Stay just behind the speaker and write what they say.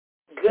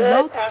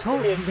Blog Talk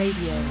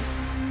Radio.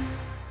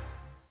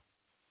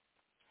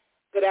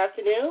 Good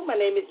afternoon. My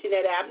name is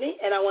Jeanette Abney,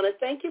 and I want to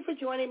thank you for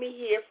joining me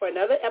here for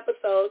another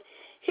episode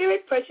here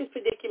at Precious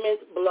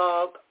Predicaments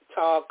Blog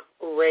Talk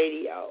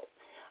Radio.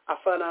 I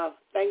want to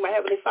thank my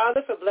Heavenly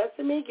Father for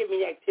blessing me, giving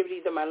me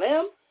activities of my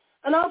limb,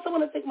 and I also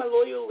want to thank my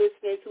loyal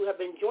listeners who have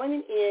been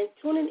joining in,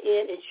 tuning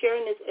in, and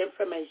sharing this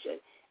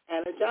information.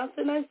 Anna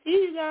Johnson, I see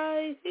you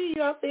guys. See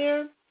you out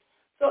there.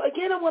 So,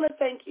 again, I want to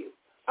thank you.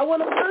 I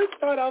want to first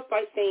start off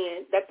by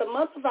saying that the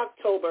month of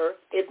October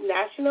is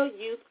National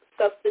Youth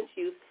Substance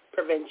Use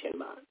Prevention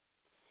Month.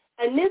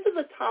 And this is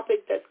a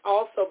topic that's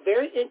also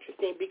very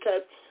interesting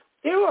because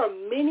there are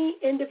many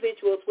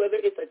individuals, whether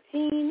it's a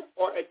teen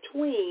or a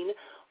tween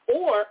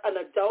or an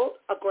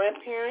adult, a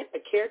grandparent, a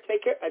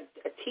caretaker,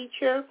 a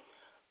teacher,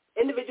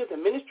 individuals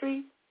in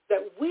ministry,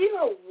 that we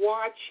are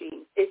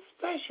watching,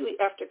 especially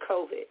after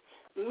COVID.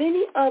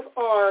 Many of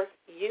our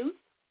youth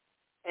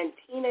and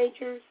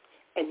teenagers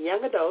and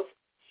young adults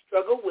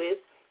struggle with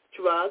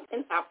drug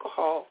and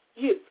alcohol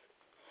use.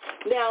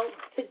 Now,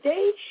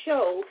 today's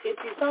show is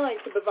designed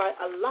to provide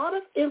a lot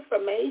of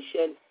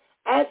information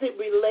as it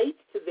relates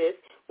to this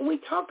when we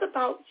talk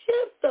about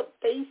just the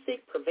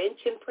basic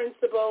prevention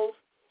principles,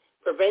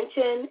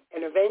 prevention,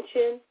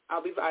 intervention.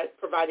 I'll be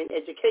providing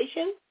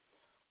education,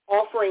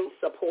 offering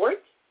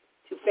support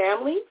to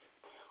families,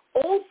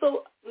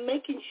 also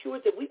making sure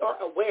that we are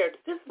aware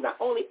that this is not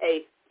only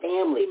a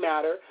family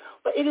matter,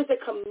 but it is a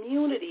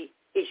community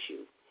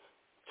issue.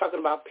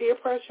 Talking about peer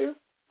pressure,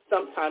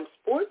 sometimes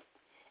sports,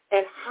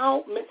 and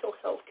how mental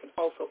health can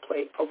also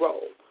play a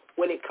role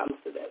when it comes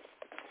to this.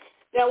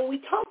 Now, when we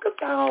talk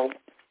about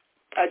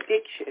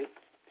addiction,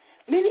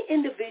 many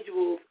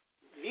individuals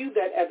view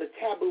that as a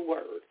taboo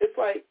word. It's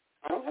like,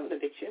 I don't have an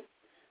addiction.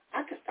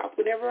 I can stop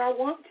whenever I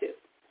want to.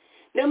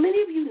 Now,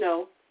 many of you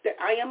know that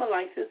I am a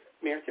licensed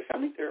marriage and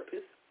family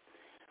therapist,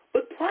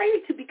 but prior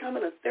to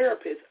becoming a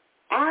therapist,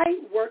 I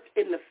worked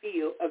in the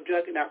field of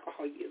drug and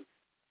alcohol use.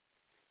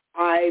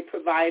 I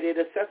provided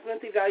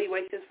assessment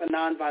evaluations for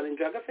nonviolent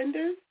drug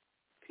offenders,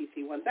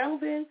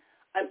 PC-1000,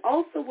 and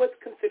also what's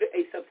considered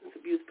a substance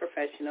abuse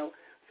professional.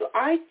 So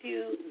I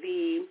do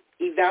the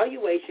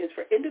evaluations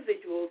for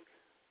individuals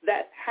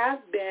that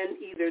have been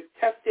either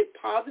tested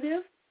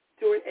positive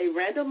during a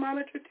random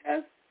monitor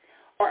test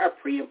or a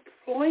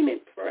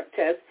pre-employment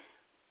test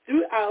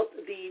throughout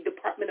the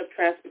Department of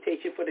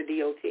Transportation for the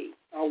DOT,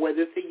 or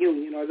whether it's the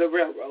union or the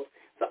railroad.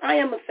 So I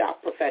am a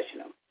SAP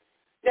professional.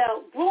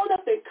 Now, growing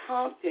up in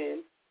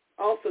Compton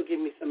also gave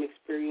me some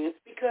experience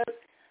because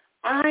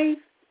I,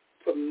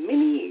 for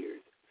many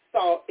years,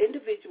 saw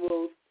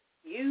individuals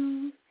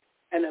use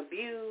and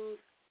abuse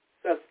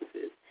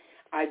substances.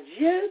 I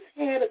just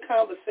had a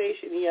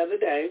conversation the other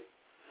day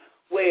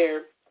where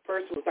a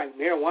person was like,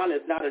 marijuana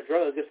is not a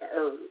drug, it's a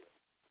herb.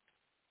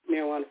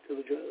 Marijuana is still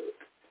a drug.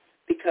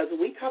 Because when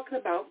we're talking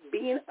about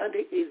being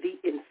under the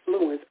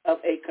influence of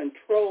a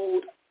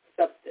controlled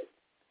substance,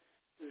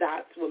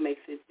 that's what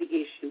makes it the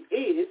issue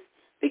is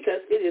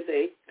because it is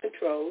a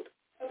controlled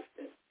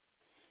substance.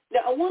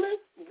 Now, I want to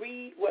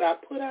read what I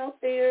put out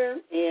there,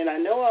 and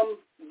I know I'm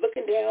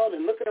looking down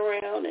and looking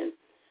around, and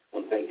I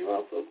want to thank you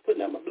all for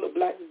putting up my little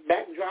black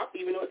backdrop,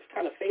 even though it's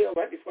kind of failed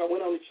right before I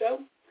went on the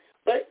show,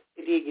 but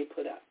it did get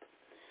put up.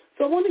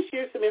 So I want to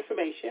share some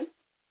information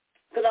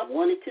because I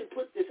wanted to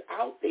put this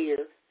out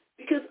there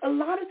because a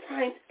lot of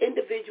times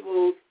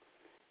individuals,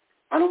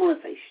 I don't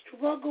want to say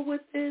struggle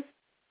with this,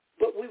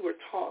 but we were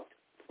taught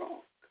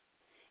wrong.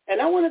 And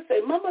I want to say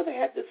my mother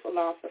had this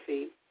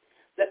philosophy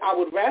that I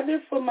would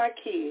rather for my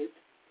kids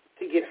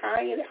to get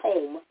high at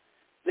home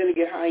than to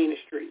get high in the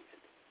streets.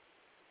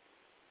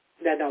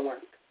 That don't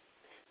work.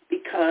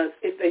 Because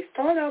if they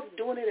start off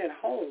doing it at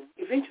home,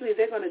 eventually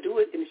they're going to do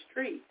it in the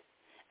street.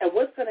 And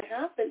what's going to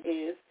happen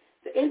is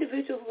the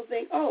individuals will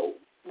think, oh,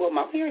 well,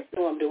 my parents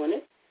know I'm doing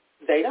it.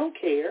 They don't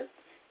care.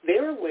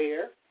 They're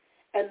aware.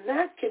 And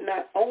that can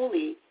not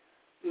only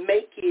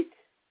make it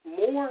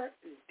more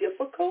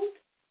difficult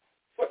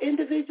for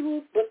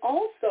individuals, but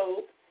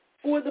also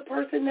for the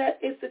person that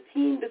is the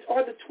teen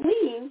or the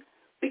tween,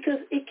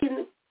 because it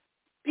can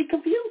be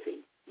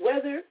confusing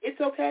whether it's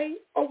okay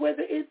or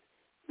whether it's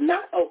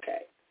not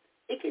okay.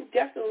 It can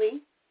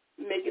definitely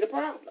make it a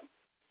problem.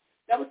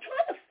 Now, I was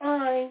trying to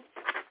find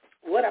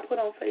what I put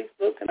on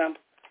Facebook, and I'm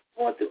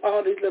going through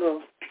all these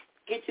little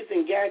gadgets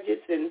and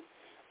gadgets and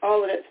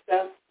all of that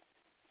stuff.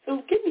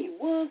 So give me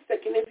 1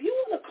 second. If you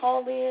want to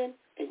call in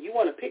and you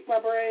want to pick my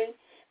brain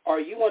or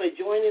you want to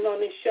join in on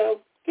this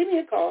show, give me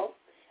a call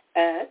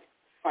at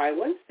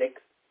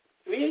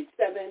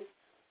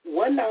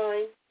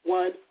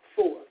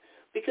 516-387-1914.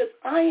 Because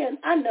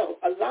I know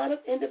a lot of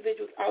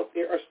individuals out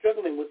there are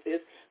struggling with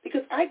this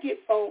because I get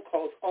phone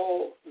calls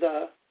all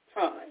the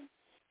time.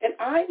 And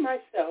I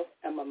myself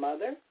am a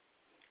mother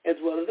as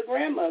well as a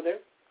grandmother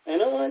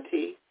and an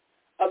auntie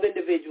of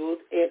individuals,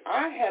 and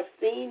I have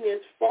seen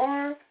this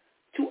far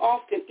too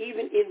often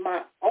even in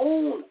my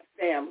own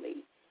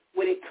family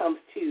when it comes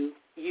to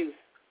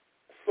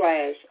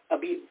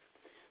use/abuse.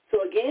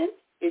 So again,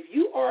 if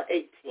you are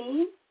a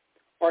teen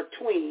or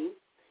tween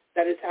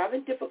that is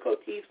having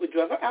difficulties with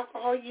drug or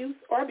alcohol use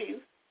or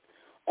abuse,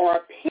 or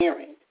a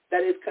parent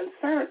that is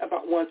concerned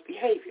about one's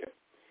behavior,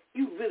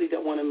 you really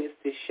don't want to miss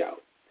this show,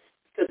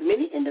 because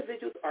many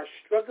individuals are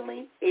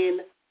struggling in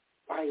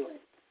silence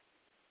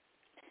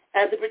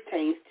as it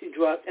pertains to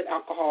drug and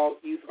alcohol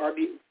use or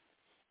abuse.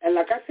 And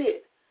like I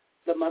said,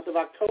 the month of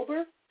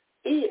October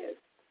is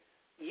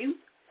Youth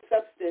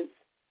Substance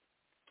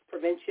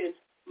Prevention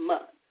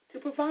Month to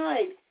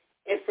provide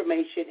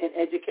information and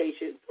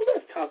education. So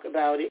let's talk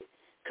about it,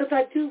 because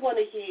I do want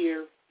to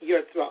hear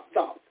your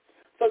thoughts.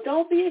 So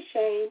don't be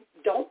ashamed.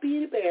 Don't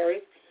be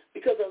embarrassed,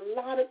 because a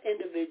lot of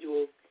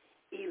individuals,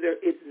 either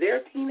it's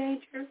their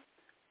teenager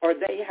or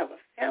they have a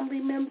family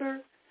member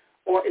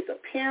or it's a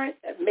parent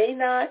that may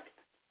not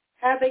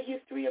have a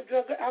history of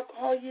drug or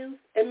alcohol use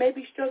and may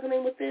be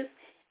struggling with this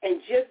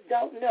and just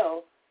don't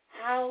know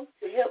how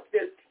to help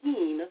their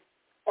teen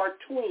or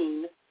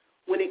tween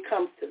when it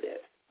comes to this.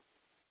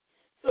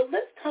 So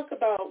let's talk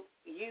about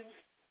use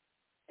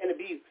and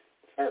abuse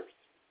first.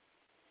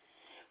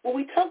 When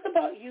we talk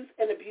about use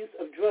and abuse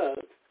of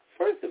drugs,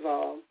 first of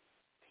all,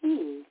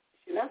 teens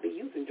should not be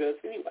using drugs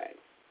anyway,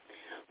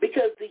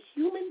 because the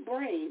human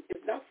brain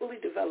is not fully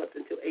developed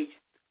until age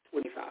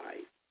 25.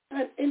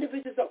 And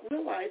individuals don't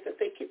realize that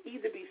they can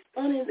either be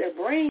stunting their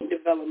brain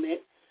development,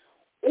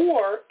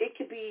 or it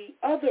could be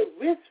other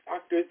risk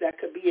factors that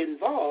could be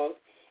involved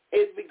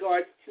in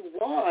regards to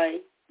why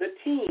the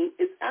teen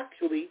is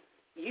actually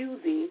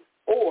using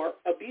or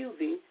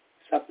abusing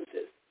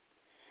substances.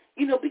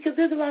 You know, because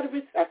there's a lot of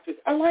risk factors.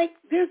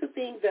 There's a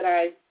thing that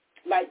I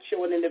like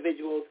showing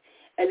individuals,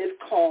 and it's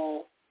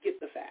called Get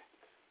the Facts.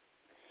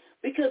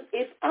 Because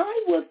if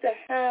I was to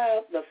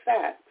have the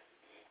facts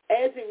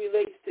as it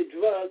relates to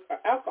drug or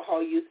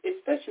alcohol use,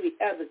 especially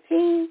as a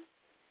teen,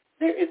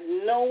 there is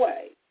no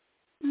way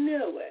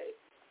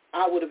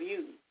I would have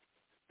used.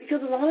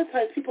 Because a lot of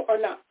times people are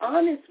not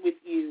honest with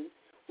you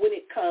when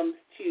it comes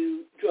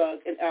to drug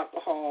and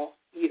alcohol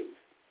use.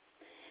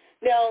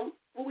 Now,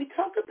 when we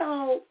talk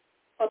about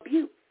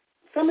abuse,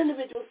 some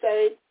individuals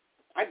say,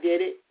 I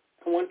did it.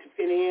 I wanted to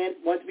fit in,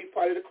 wanted to be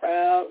part of the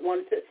crowd,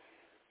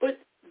 but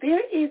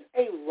there is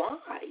a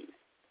rise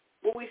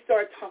when we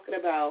start talking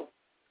about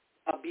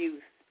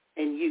abuse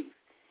and use.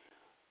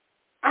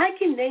 I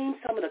can name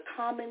some of the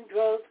common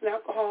drugs and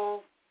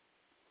alcohol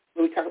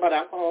when we talk about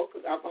alcohol,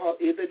 because alcohol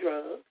is a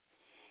drug.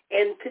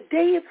 And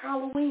today is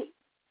Halloween.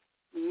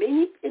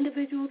 Many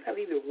individuals have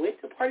either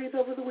went to parties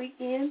over the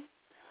weekend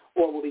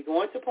or will be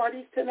going to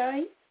parties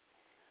tonight.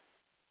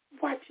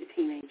 Watch your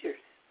teenagers.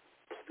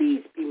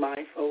 Please be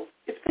mindful,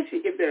 especially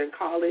if they're in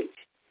college.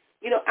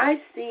 You know, I've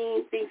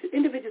seen things that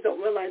individuals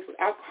don't realize with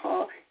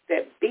alcohol,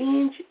 that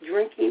binge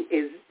drinking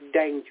is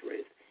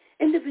dangerous.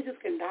 Individuals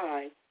can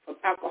die from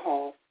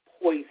alcohol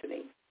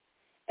poisoning,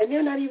 and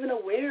they're not even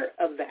aware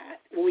of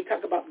that when we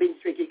talk about binge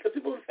drinking, because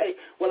people will say,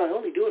 well, I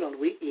only do it on the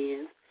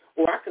weekends,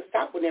 or I can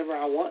stop whenever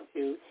I want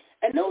to,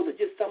 and those are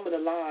just some of the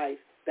lies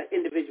that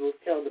individuals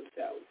tell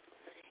themselves.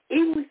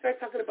 Even when we start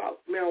talking about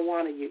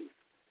marijuana use,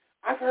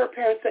 I've heard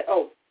parents say,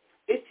 oh,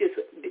 they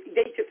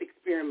just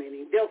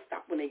experimenting. They'll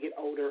stop when they get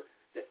older.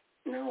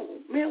 No,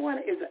 marijuana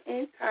is an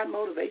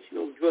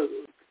anti-motivational drug.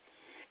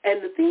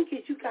 And the thing is,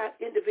 you got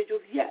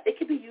individuals, it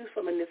can be used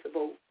for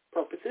medicinal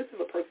purposes if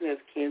a person has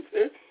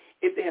cancer,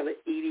 if they have an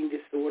eating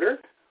disorder.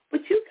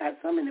 But you got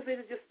some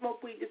individuals just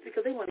smoke weed just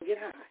because they want to get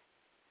high.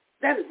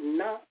 That is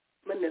not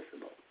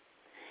medicinal.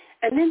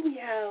 And then we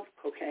have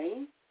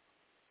cocaine.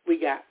 We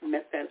got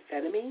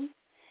methamphetamine.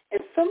 In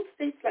some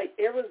states like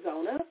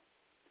Arizona,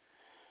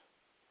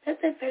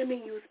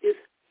 methamphetamine use is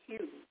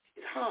huge.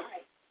 It's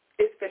high,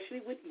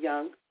 especially with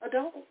young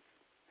adults.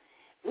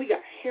 We got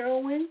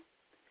heroin.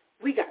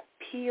 We got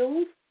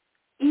pills,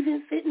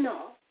 even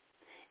fentanyl.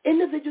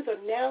 Individuals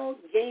are now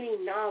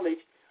gaining knowledge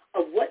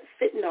of what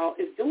fentanyl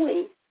is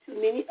doing to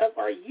many of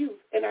our youth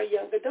and our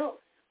young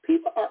adults.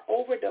 People are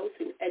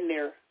overdosing and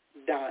they're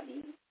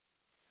dying.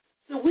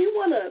 So we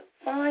want to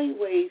find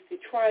ways to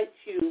try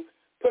to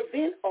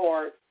prevent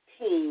our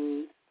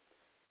teens,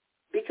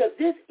 because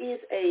this is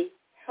a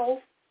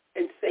health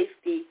and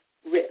safety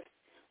risk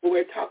when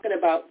we're talking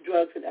about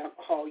drugs and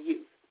alcohol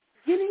use.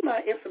 Getting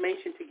my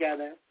information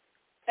together,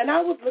 and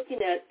I was looking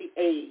at the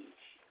age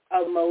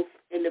of most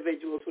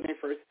individuals when they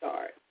first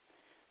start.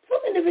 Some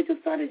individuals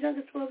start as young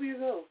as 12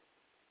 years old.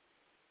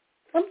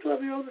 Some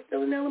 12-year-olds are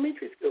still in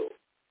elementary school.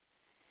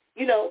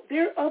 You know,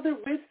 there are other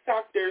risk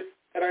factors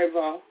that are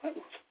involved.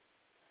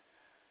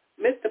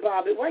 Mr.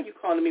 Bobby, why are you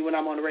calling me when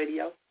I'm on the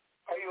radio?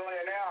 Are you on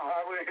it now?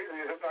 I was hitting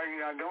you.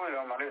 You're not doing it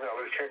on my list. I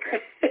was checking.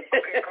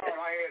 Okay, call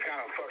my head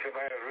kind of fucked up.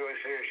 I had a really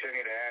serious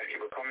thing to ask you,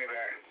 but call me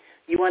back.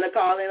 You want to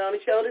call in on the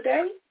show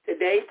today?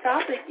 Today's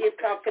topic is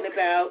talking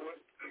about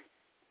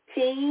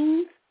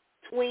teens,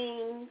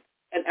 tweens,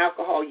 and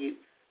alcohol use.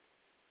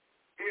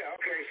 Yeah,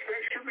 okay.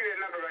 Shoot me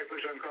that number right quick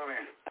so I can call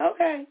in.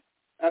 Okay.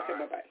 Okay,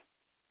 bye-bye.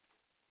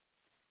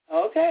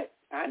 Okay.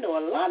 I know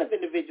a lot of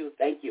individuals.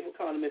 Thank you for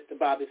calling Mr.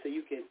 Bobby so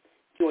you can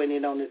join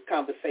in on this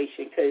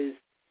conversation, because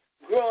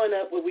growing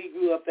up where we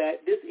grew up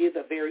at, this is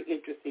a very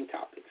interesting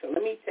topic. So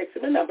let me text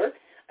him a number.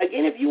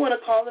 Again, if you want to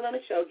call in on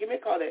the show, give me a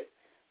call at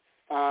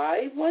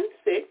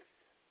 516,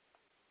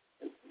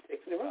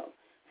 6 in a row,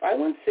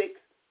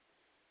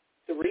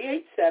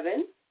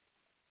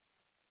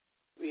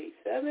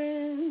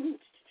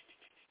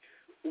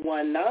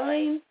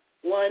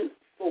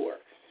 516-387-1914.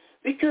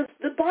 Because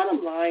the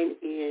bottom line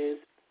is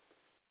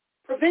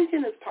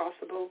prevention is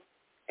possible,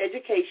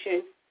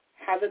 education,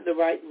 having the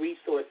right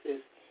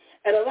resources.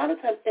 And a lot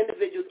of times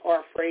individuals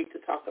are afraid to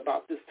talk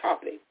about this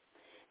topic.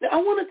 Now, I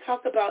want to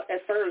talk about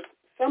at first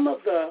some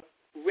of the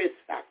risk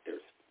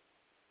factors.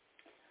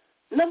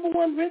 Number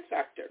one risk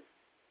factor,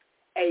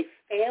 a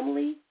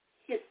family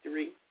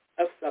history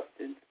of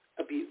substance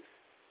abuse.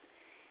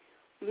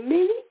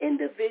 Many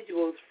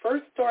individuals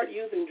first start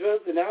using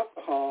drugs and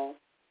alcohol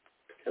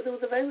because it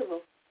was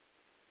available,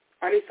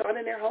 or they saw it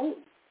in their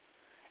home.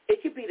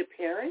 It could be the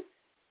parents,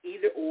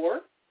 either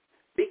or,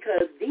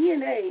 because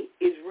DNA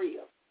is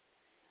real.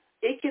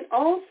 It can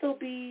also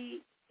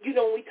be,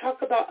 when we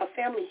talk about a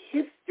family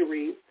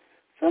history,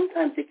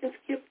 sometimes it can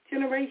skip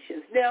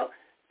generations. Now,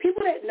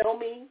 people that know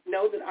me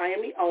know that I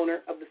am the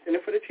owner of the Center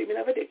for the Treatment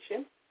of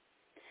Addiction.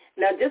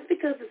 Now, just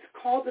because it's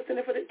called the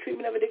Center for the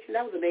Treatment of Addiction,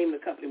 that was the name of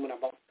the company when I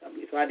bought the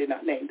company, so I did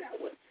not name that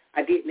one.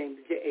 I did name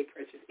the J.A.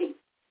 Precious Inc.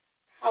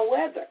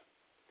 However,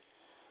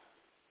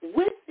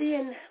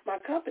 within my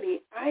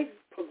company, I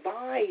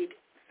provide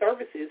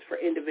services for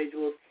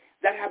individuals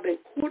that have been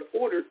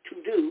court-ordered to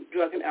do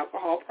drug and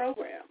alcohol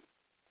programs.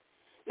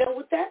 Now,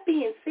 with that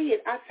being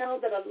said, I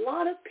found that a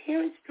lot of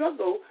parents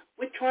struggle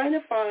with trying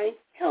to find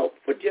help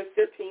for just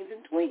their teens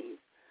and tweens.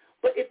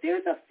 But if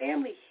there's a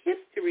family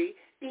history,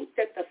 think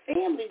that the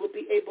family will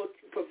be able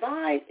to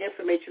provide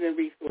information and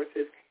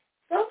resources.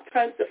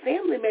 Sometimes the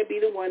family may be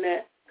the one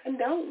that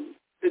condones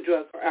the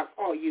drug or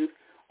alcohol use,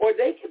 or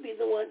they could be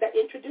the one that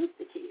introduced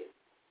the kids.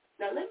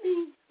 Now, let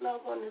me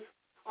log on this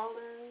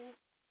caller.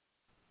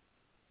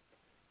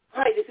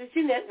 Hi, this is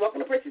Jeanette.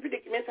 Welcome to Precious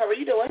Predicaments. How are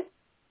you doing?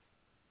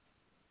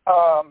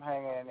 I'm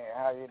hanging in there.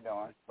 How you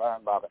doing?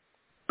 Fine, Bobby.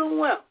 Doing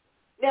well.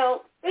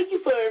 Now, thank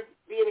you for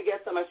being a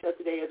guest on my show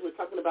today as we're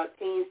talking about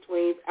teens,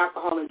 tweens,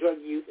 alcohol, and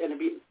drug use and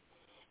abuse.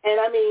 And,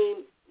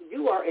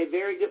 you are a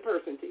very good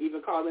person to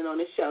even call in on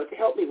this show to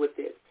help me with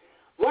this.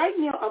 Right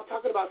now, I'm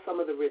talking about some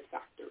of the risk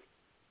factors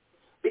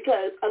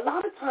because a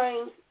lot of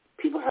times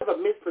people have a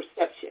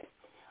misperception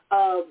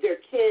of their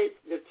kids,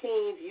 their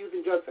teens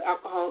using drugs or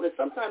alcohol, and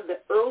sometimes the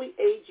early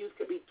age use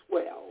could be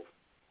 12,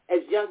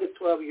 as young as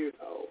 12 years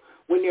old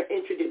when they're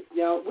introduced.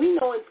 Now, we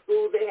know in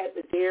school they had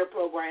the DARE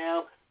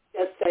program,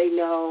 Just Say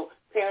No,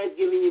 parents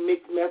giving you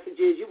mixed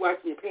messages, you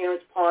watching your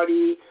parents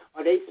party,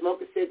 or they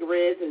smoking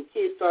cigarettes, and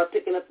kids start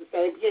picking up the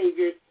same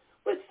behaviors.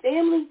 But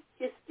family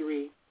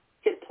history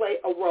can play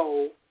a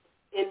role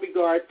in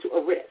regard to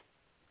a risk.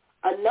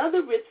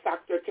 Another risk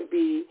factor can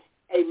be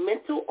a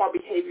mental or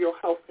behavioral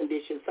health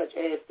condition such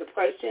as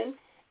depression,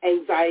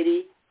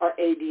 anxiety, or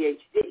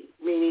ADHD,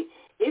 meaning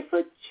if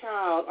a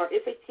child or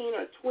if a teen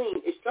or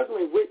tween is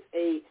struggling with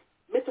a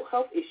mental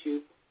health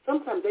issue,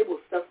 sometimes they will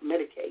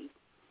self-medicate.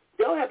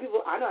 They'll have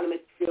people, I know how to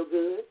make you feel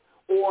good,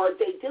 or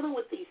they're dealing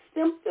with these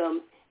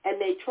symptoms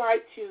and they try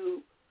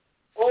to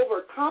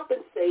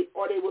overcompensate,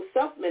 or they will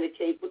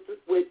self-medicate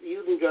with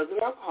using drugs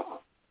and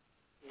alcohol.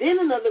 Then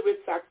another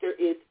risk factor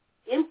is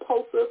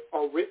impulsive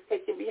or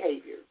risk-taking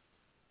behaviors.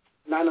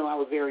 And I know I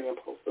was very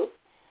impulsive.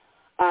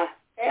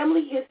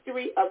 Family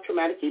history of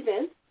traumatic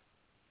events,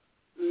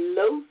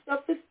 low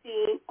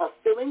self-esteem or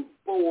feeling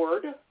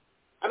bored.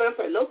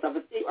 Low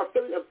self-esteem or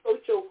feeling of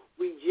social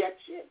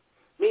rejection,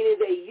 meaning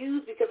they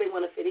use because they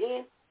want to fit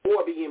in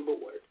or being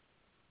bored.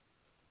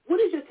 What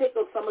is your take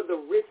on some of the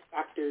risk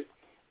factors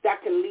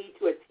that can lead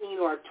to a teen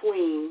or a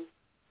tween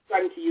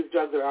starting to use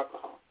drugs or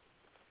alcohol?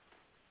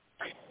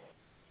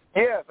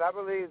 Yes, I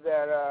believe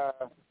that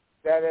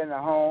that in the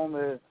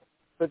home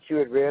puts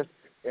you at risk,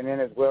 and then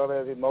as well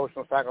as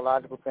emotional,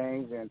 psychological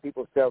things, and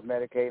people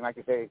self-medicate. Like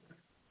you say,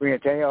 when you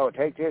tell you, oh,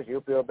 take this,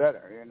 you'll feel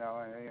better, and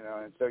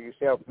so you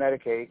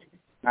self-medicate,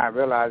 not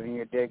realizing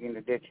you're digging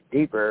the ditch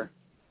deeper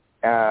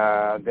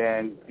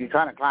than you're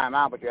trying to climb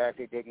out, but you're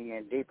actually digging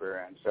in deeper.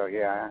 And so,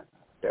 yeah, I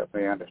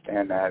definitely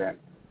understand that. And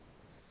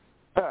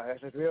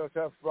it's a real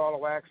tough ball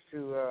of wax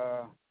to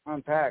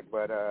unpack,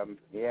 but,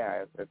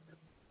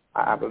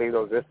 I believe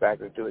those risk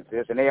factors do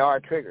exist, and they are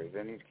triggers.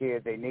 And these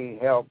kids, they need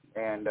help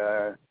and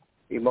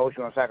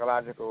emotional and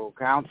psychological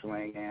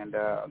counseling, and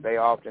they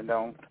often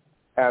don't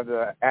have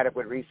the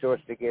adequate resource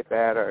to get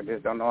that, or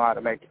just don't know how to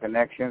make the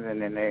connections,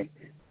 and then they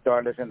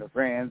start listening to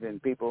friends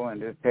and people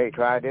and just, hey,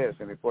 try this,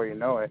 and before you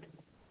know it.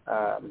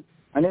 And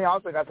then you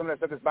also got some of that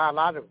stuff that's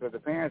biological, because the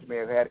parents may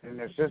have had it in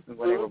their system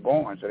when they were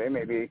born, so they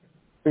may be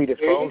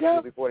predisposed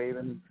to before they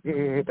even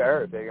hit the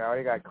earth. They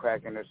already got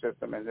crack in their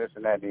system and this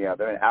and that and the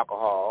other, and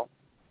alcohol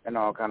and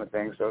all kind of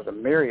things. So it's a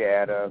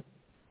myriad of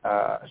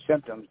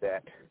symptoms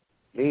that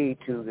lead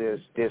to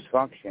this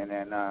dysfunction.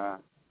 And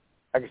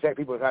like I said,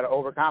 people try to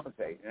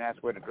overcompensate, and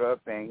that's where the drug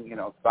thing,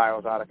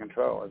 spirals out of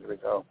control as a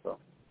result. So.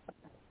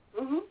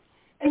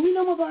 And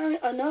Byron,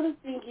 another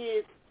thing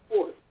is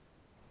sports.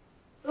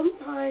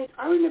 Sometimes,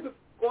 I remember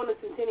going to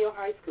Centennial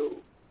High School,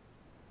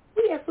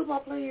 We have football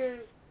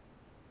players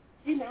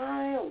getting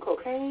high on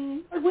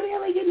cocaine. Like, where the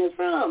hell are they getting this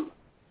from?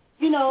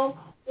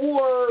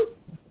 Or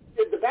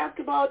the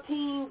basketball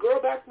team,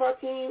 girl basketball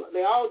team,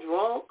 they all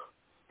drunk,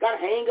 got a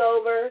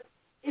hangover.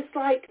 It's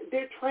like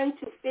they're trying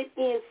to fit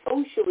in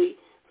socially,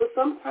 so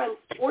sometimes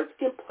sports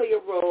can play a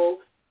role,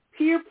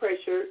 peer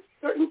pressure,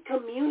 certain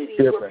communities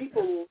where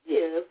people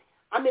live.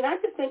 I mean, I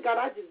just thank God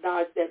I just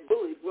dodged that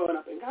bullet growing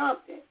up in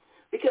Compton,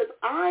 because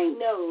I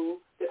know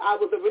that I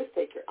was a risk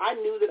taker. I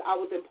knew that I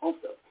was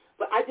impulsive,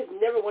 but I just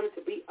never wanted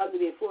to be under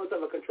the influence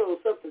of a controlled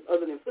substance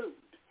other than food,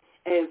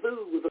 and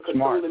food was a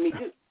control in me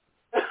too.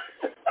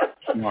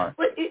 Smart.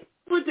 But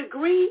to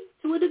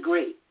a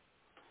degree.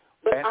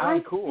 But And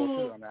I'm cool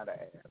too, I'm not an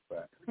ass,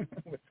 but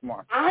with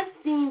smart. I've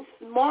seen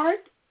smart,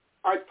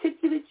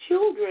 articulate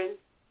children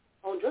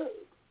on drugs.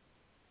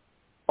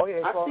 Oh, yeah,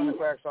 it's falling in the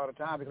cracks all the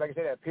time. Because like I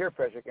said, that peer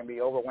pressure can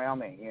be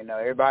overwhelming.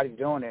 Everybody's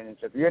doing it, and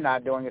so if you're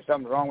not doing it,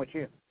 something's wrong with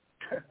you.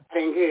 I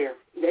didn't care.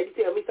 They can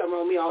tell me something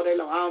wrong with me all day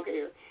long. I don't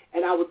care.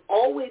 And I was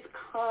always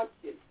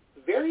conscious,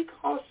 very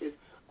cautious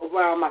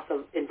around my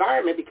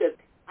environment, because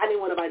I didn't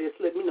want nobody to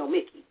slip me no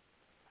Mickey.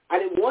 I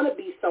didn't want to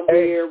be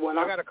somewhere when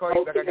I got to call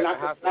you back. I got the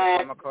hospital.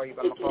 I'm going to call you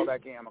back. I'm going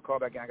to call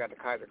back in. I got the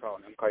Kaiser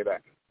calling. I'm going to call you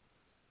back.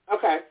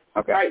 Okay.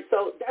 All right.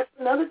 So that's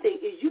another thing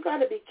is you got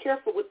to be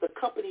careful with the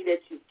company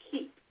that you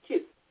keep,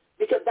 too,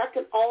 because that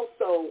can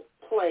also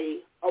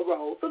play a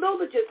role. So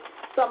those are just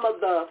some of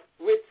the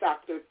risk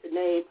factors, to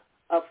name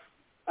a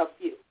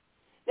few.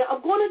 Now,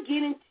 I'm going to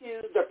get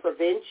into the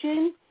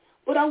prevention,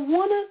 but I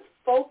want to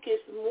focus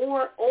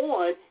more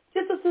on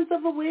just a sense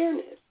of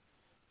awareness.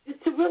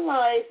 To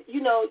realize,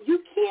 you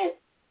can't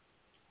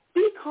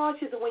be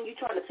cautious of when you're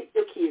trying to pick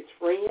your kids'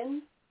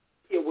 friends.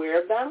 Be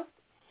aware of that.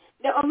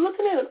 Now, I'm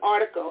looking at an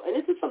article, and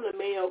this is from the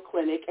Mayo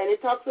Clinic, and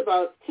it talks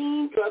about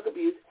teen drug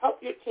abuse,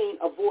 help your teen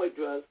avoid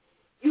drugs.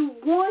 You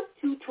want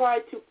to try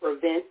to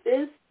prevent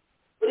this,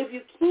 but if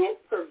you can't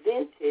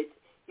prevent it,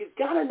 you've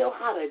got to know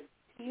how to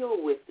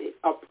deal with it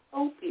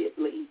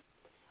appropriately.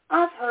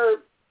 I've heard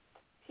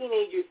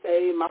teenagers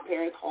say, my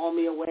parents hauled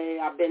me away.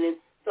 I've been in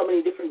so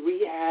many different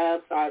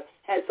rehabs. I've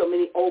had so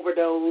many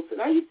overdoses.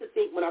 And I used to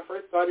think when I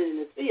first started in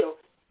this field,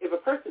 if a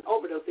person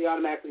overdosed, they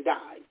automatically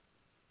died.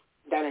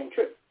 That ain't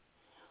true.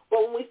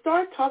 But when we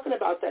start talking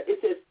about that, it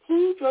says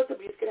teen drug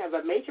abuse can have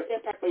a major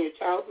impact on your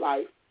child's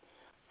life.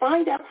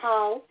 Find out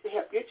how to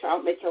help your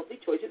child make healthy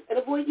choices and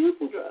avoid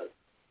using drugs.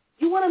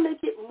 You want to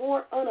make it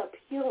more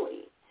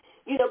unappealing,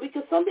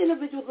 because some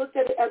individuals looked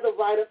at it as a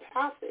rite of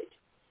passage.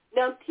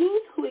 Now,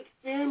 teens who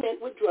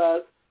experiment with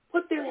drugs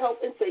put their health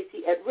and safety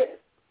at risk.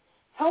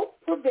 Help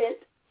prevent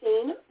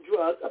teen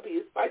drug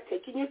abuse by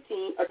talking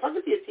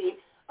to your teen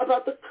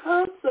about the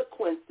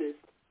consequences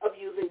of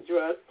using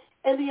drugs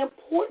and the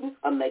importance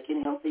of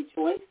making healthy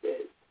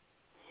choices.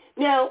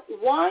 Now,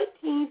 why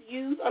teens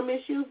use or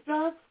misuse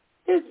drugs?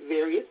 There's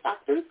various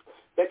factors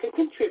that can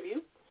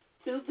contribute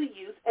to the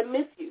use and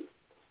misuse.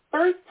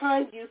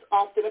 First-time use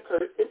often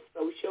occurs in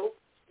social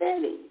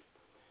settings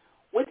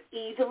with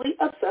easily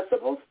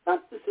accessible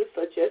substances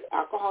such as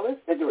alcohol and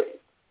cigarettes.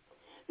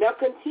 Now,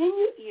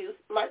 continued use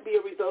might be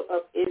a result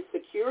of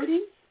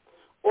insecurities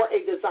or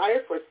a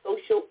desire for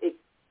social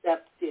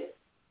acceptance.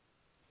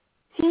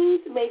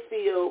 Teens may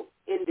feel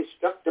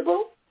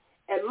indestructible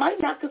and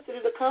might not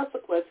consider the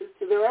consequences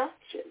to their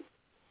actions,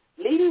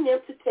 leading them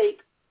to take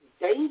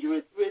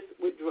dangerous risks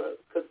with drugs,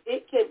 because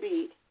it can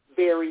be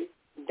very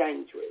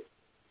dangerous.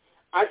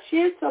 I've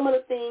shared some of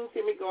the things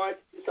in regards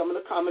to some of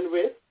the common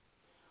risks,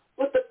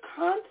 but the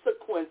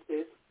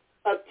consequences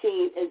of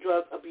teen and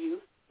drug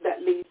abuse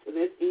that leads to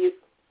this is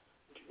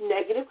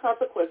negative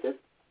consequences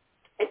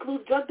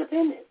include drug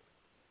dependence.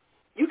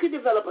 You can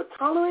develop a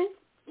tolerance.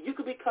 You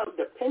can become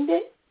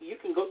dependent. You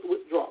can go through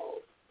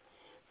withdrawals.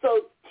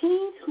 So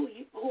teens who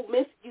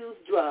misuse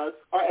drugs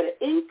are at an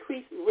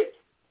increased risk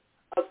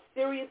of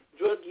serious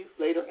drug use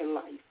later in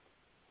life.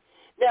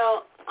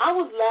 Now, I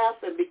was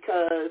laughing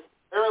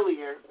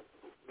earlier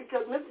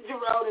because Mr.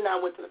 Jerome and I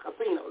went to the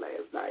casino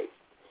last night,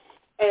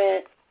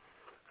 and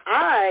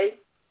I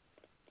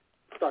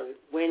started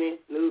winning,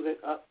 losing,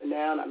 up and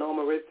down. I know I'm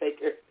a risk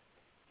taker.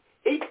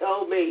 He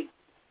told me,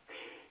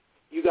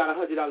 you got a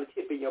 $100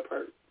 chip in your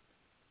purse.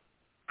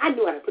 I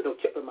knew I didn't put no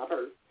chip in my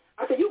purse.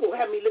 I said, you're going to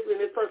have me looking in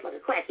this purse like a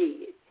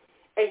crackhead.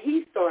 And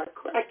he started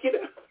cracking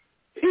up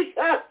because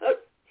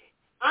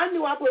I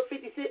knew I put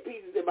 50-cent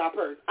pieces in my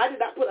purse. I did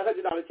not put a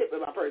 $100 chip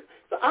in my purse.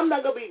 So I'm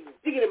not going to be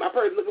digging in my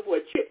purse looking for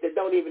a chip that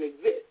don't even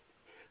exist.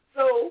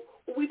 So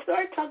when we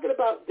start talking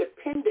about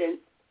dependence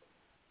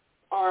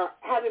or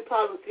having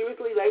problems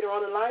seriously later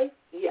on in life,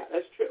 yeah,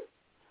 that's true.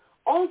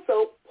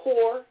 Also,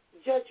 poor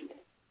judgment.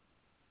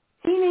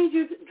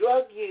 Teenagers'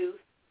 drug use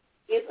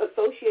is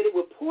associated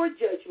with poor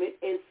judgment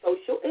in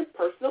social and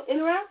personal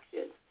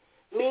interactions,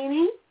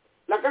 meaning,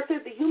 like I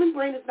said, the human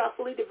brain is not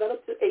fully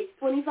developed to age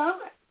 25.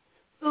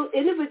 So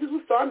individuals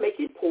will start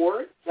making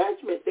poor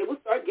judgment. They will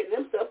start getting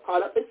themselves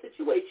caught up in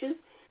situations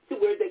to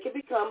where they can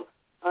become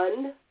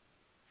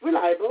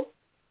unreliable,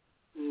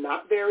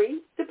 not very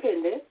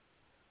dependent,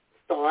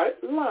 start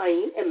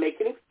lying and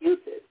making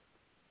excuses.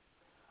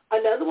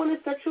 Another one is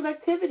sexual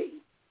activity.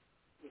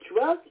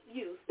 Drug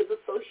use is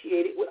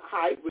associated with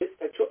high-risk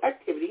sexual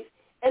activities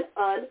and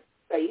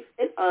unsafe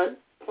and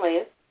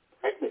unplanned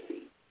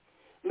pregnancies.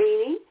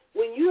 Meaning,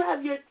 when you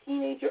have your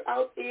teenager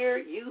out there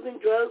using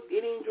drugs,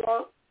 getting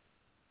drunk,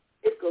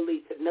 it's going to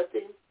lead to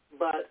nothing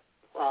but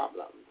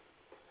problems.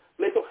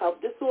 Mental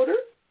health disorders.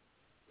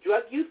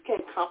 Drug use can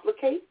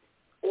complicate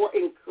or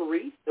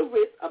increase the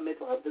risk of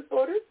mental health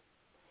disorders,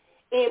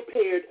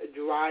 impaired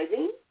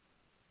driving,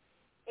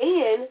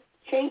 and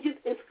changes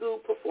in school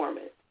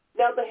performance.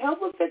 Now, the health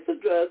effects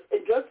of drugs,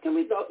 and drugs can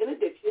result in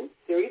addiction,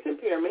 serious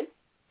impairment,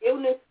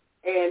 illness,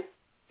 and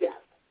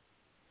death.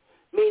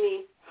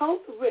 Meaning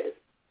health risks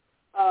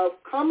of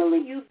commonly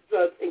used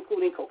drugs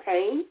including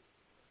cocaine,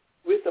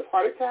 risk of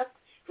heart attacks,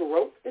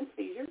 strokes, and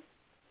seizures,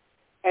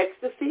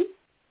 ecstasy,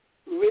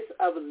 risk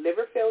of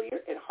liver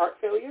failure and heart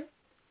failure,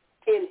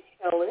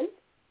 inhalant,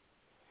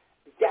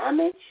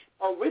 damage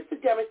or risk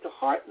of damage to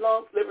heart,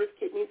 lungs, livers,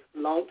 kidneys,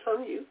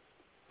 long-term use,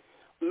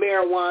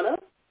 marijuana,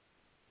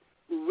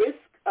 risk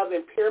of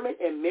impairment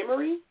in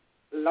memory,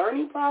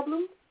 learning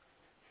problems,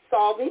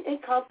 solving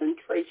and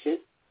concentration,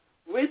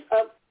 risk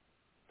of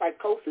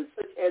psychosis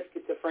such as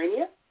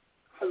schizophrenia,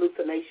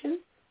 hallucinations,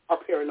 or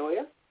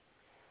paranoia,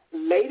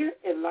 later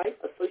in life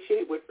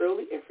associated with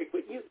early and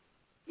frequent use.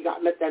 You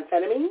got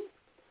methamphetamine,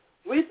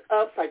 risk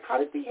of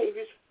psychotic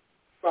behaviors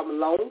from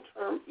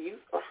long-term use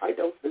or high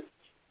dosage,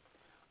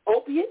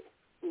 opiates,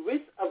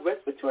 risk of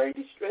respiratory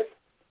distress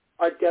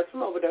or death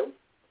from overdose,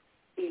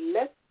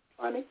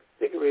 electronic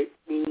cigarettes,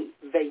 meaning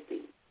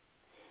vaping,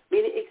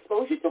 meaning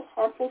exposure to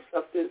harmful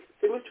substance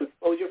similar to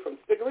exposure from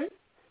cigarettes,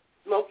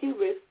 smoking,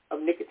 risk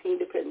of nicotine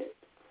dependence.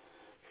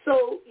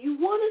 So you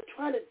want to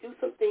try to do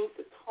some things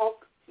to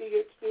talk to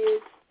your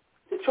kids,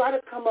 to try to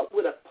come up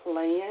with a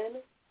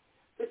plan,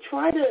 to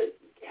try to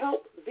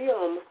help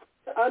them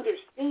to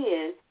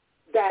understand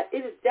that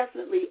it is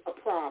definitely a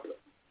problem.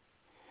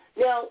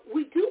 Now,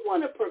 we do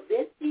want to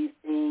prevent these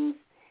things,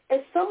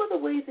 and some of the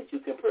ways that you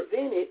can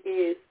prevent it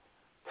is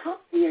talk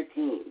to your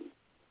team.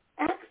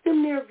 Ask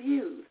them their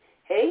views.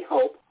 Hey,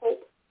 Hope,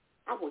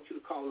 I want you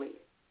to call in.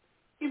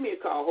 Give me a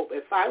call, Hope,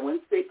 at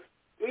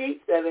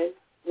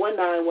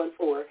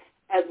 516-387-1914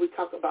 as we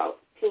talk about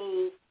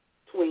teens,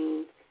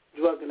 tweens,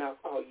 drug and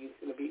alcohol use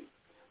and abuse.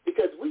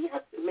 Because we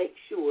have to make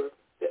sure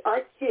that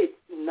our kids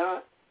do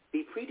not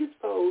be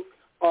predisposed,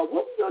 or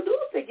what we're going to do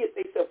if they get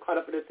themselves caught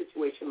up in a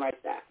situation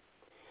like that.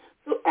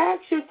 So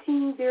ask your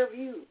team their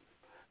views.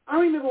 I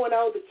remember when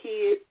I was a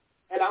kid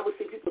and I would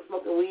see people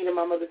smoking weed in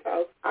my mother's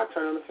house, I'd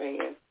turn on the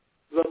fan,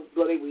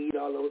 blow their weed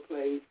all over the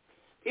place.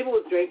 People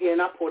was drinking,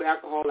 I poured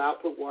alcohol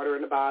out, put water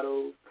in the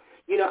bottles.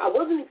 You know, I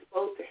wasn't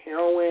exposed to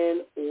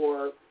heroin,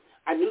 or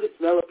I knew the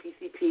smell of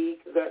PCP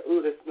because that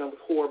smell was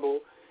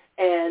horrible.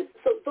 And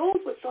so those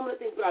were some of the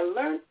things that I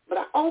learned, but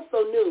I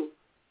also knew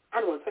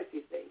I don't want to touch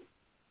these things.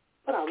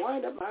 But I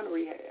wind up in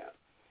rehab.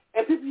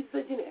 And people used to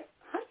say, Jeanette,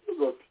 how do you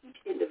go teach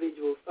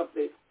individuals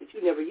something that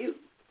you never used?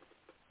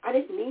 I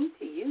didn't mean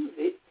to use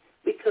it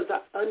because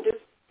I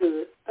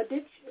understood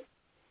addiction.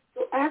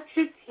 So ask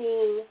your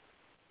team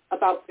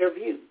about their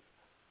views.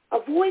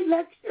 Avoid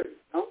lectures.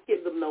 Don't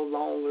give them no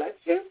long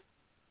lecture.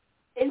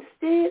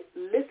 Instead,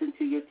 listen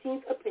to your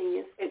team's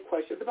opinions and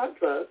questions about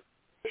drugs.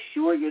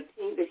 Assure your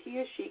team that he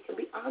or she can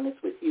be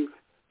honest with you.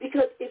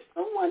 Because if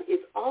someone is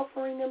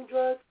offering them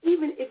drugs,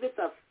 even if it's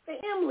a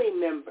family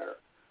member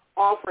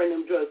offering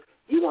them drugs,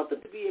 you want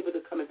them to be able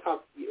to come and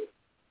talk to you.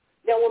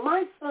 Now, when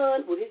my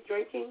son, with his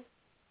drinking,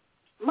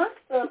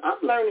 I'm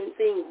learning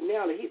things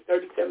now that he's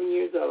 37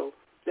 years old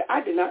that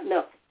I did not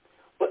know.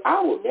 But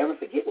I will never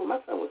forget when my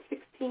son was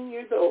 16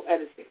 years old at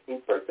his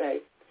 16th birthday.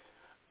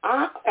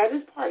 At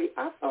his party,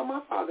 I saw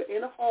my father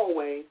in the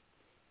hallway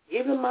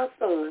giving my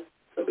son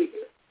some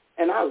beer,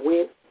 and I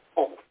went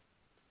off.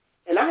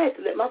 And I had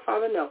to let my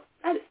father know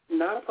that is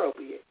not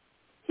appropriate.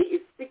 He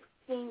is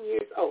 16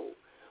 years old.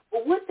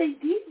 But what they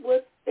did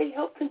was they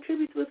helped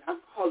contribute to his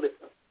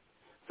alcoholism.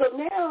 So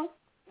now,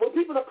 when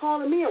people are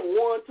calling me at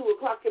 1, 2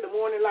 o'clock in the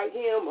morning like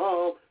him,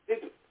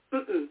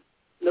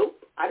 nope,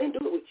 I didn't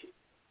do it with you.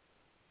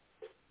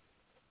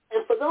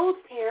 And for those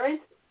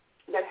parents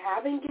that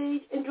have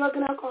engaged in drug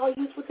and alcohol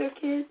use with their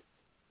kids,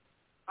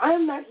 I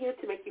am not here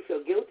to make you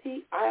feel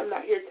guilty. I am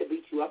not here to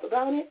beat you up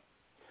about it.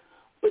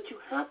 But you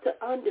have to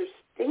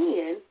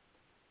understand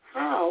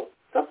how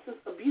substance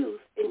abuse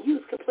and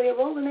use can play a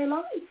role in their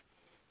life.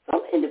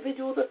 Some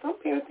individuals or some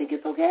parents think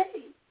it's okay.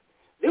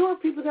 There were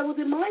people that was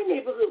in my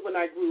neighborhood when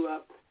I grew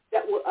up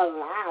that would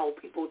allow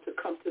people to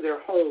come to their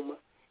home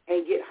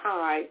and get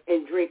high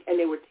and drink, and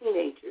they were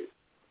teenagers.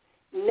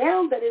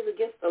 Now that is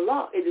against the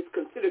law, it is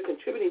considered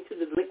contributing to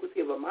the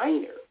delinquency of a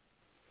minor,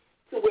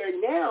 to where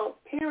now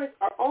parents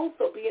are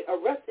also being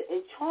arrested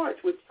and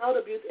charged with child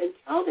abuse and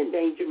child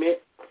endangerment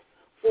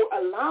for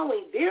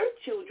allowing their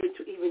children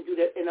to even do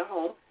that in a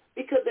home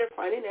because they're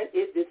finding that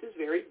this is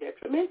very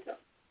detrimental.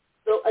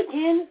 So,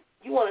 again,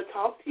 you want to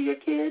talk to your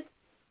kids,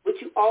 but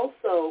you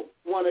also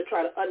want to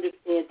try to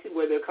understand, too,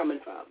 where they're coming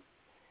from.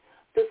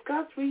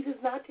 Discuss reasons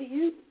not to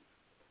use,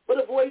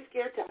 but avoid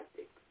scare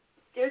tactics.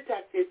 Scare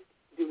tactics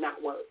do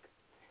not work.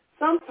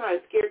 Sometimes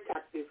scare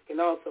tactics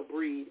can also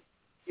breed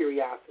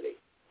curiosity.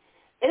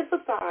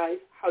 Emphasize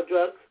how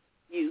drugs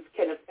use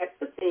can affect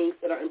the things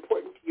that are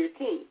important to your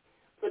teen,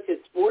 such as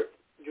sports,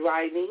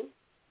 driving,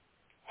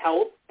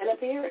 health, and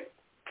appearance.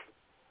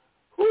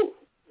 Whew,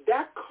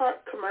 that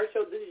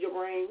commercial, this is your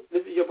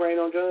brain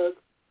on drugs,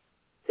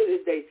 to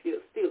this day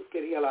still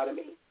scare the hell out of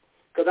me,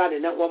 because I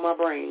did not want my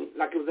brain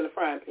like it was in a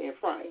frying pan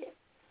frying.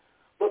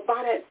 But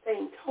by that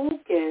same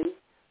token,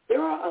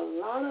 there are a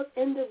lot of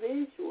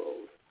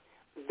individuals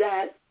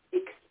that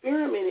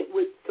experimented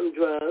with some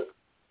drugs,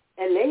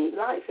 and their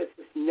life has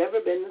just never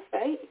been the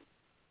same.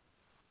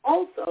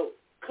 Also,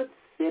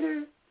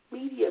 consider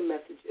media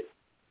messages.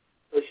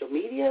 Social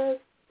media,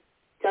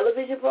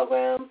 television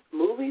programs,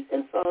 movies,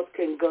 and songs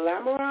can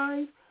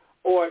glamorize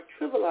or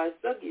trivialize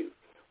drug use.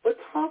 But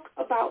talk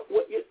about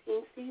what your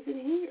teen sees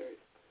and hears.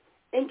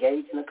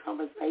 Engage in a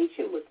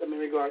conversation with them in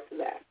regard to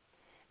that.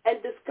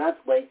 And discuss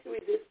ways to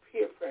resist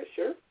peer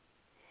pressure.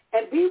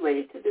 And be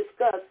ready to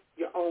discuss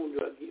your own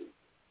drug use.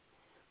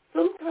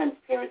 Sometimes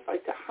parents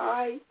like to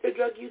hide their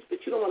drug use, but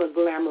you don't want to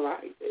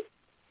glamorize it.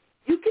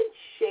 You can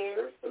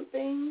share some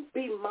things.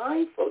 Be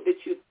mindful that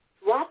you're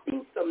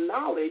dropping some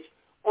knowledge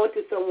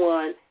onto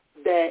someone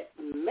that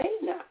may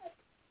not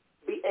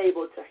be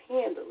able to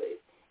handle it,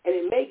 and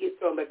it may get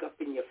thrown back up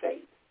in your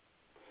face.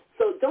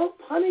 So don't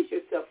punish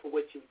yourself for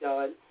what you've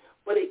done,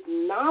 but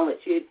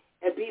acknowledge it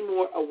and be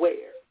more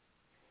aware.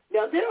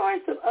 Now, there are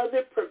some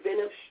other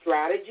preventive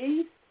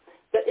strategies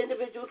that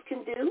individuals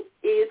can do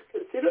is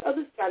consider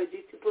other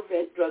strategies to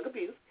prevent drug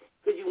abuse,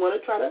 because you want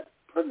to try to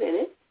prevent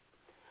it,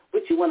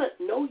 but you want to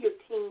know your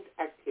teen's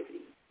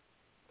activities.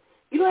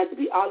 You don't have to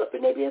be all up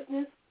in their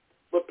business,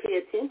 but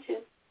pay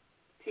attention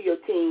to your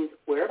teen's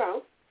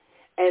whereabouts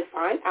and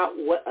find out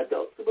what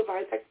adult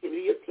supervised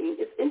activity your teen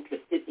is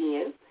interested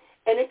in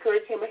and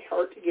encourage him or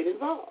her to get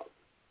involved.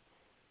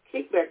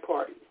 Kickback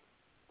parties.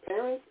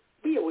 Parents,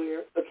 be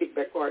aware of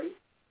kickback parties.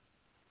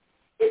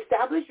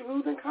 Establish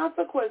rules and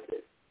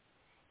consequences.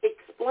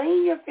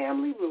 Explain your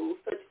family rules,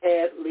 such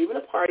as leaving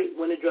a party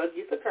when a drug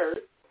use occurs,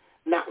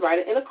 not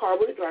riding in a car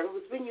with a driver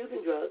who's been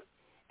using drugs,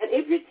 and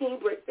if your teen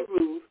breaks the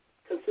rules,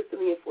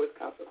 consistently enforce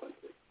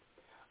consequences.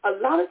 A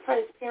lot of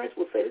times parents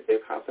will say that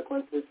there are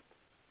consequences,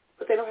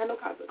 but they don't have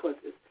no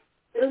consequences.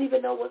 They don't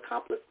even know what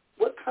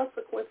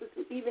consequences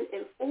to even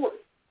enforce.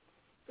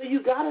 So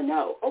you got to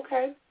know,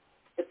 okay,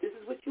 if this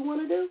is what you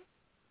want to do,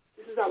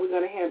 this is how we're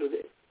going to handle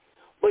this.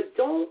 But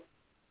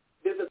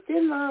there's a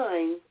thin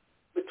line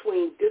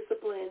between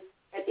discipline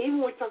and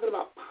even when we're talking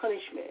about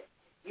punishment.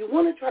 You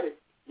want to try to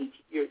teach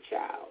your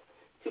child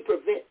to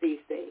prevent these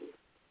things.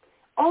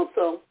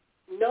 Also,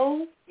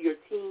 know your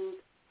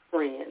teen's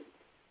friends.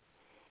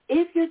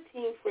 If your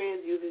teen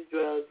friend uses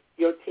drugs,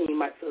 your teen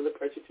might feel the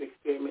pressure to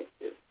experiment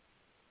too.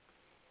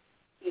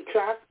 Keep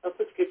track of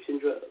prescription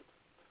drugs.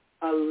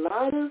 A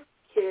lot of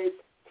kids,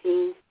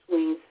 teens,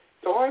 tweens,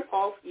 start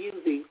off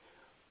using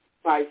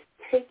by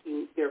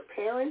taking their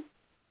parents,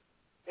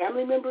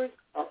 family members,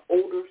 or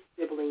older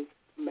siblings'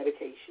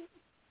 medication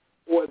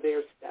or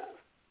their stuff.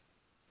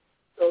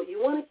 So you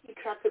want to keep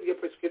track of your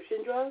prescription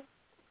drugs,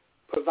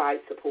 provide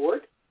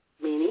support,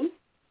 meaning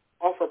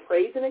offer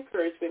praise and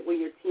encouragement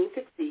when your teen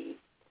succeeds,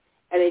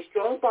 and a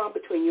strong bond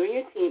between you and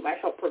your teen might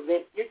help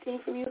prevent your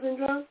teen from using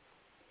drugs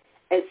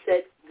and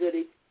set good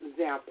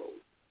examples.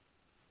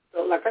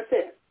 So like I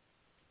said,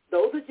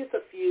 those are just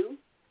a few,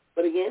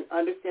 but again,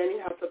 understanding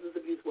how substance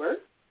abuse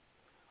works,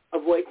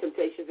 avoid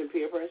temptations and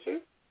peer pressure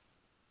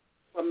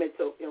or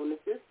mental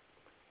illnesses,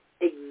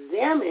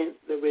 examine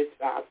the risk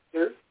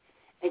factors,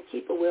 and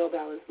keep a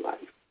well-balanced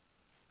life.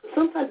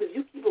 Sometimes if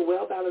you keep a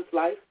well-balanced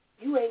life,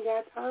 you ain't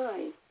got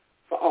time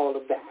for all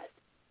of that.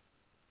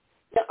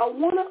 Now, I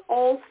want to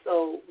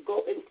also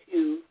go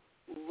into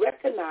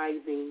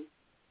recognizing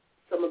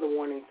some of the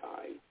warning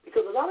signs,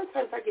 because a lot of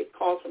times I get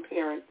calls from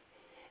parents,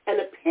 and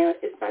the parent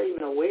is not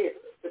even aware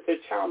that their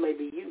child may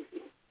be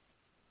using.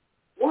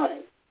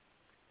 1,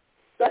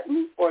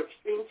 sudden or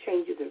extreme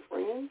changes in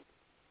friends,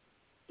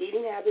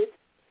 eating habits,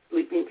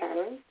 sleeping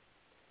patterns,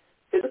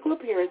 physical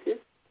appearances,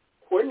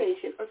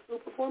 coordination, or school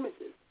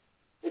performances.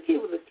 Your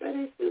kid was a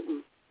straight-A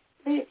student.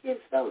 Man, your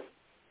kid is felon.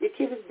 Your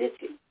kid is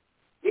ditching.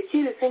 Your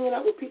kid is hanging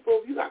out with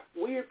people. You got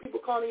weird people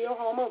calling your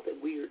home. I don't say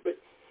weird, but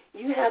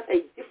you have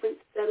a different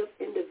set of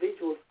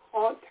individuals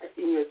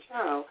contacting your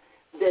child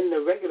than the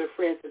regular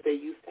friends that they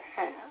used to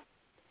have.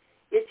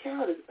 Your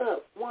child is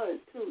up 1,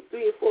 2,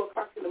 3, or 4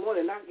 o'clock in the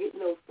morning not getting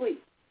no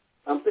sleep.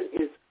 Something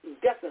is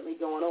definitely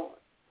going on.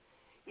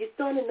 You're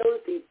starting to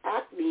notice these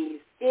acne,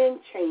 skin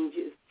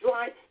changes,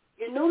 dry.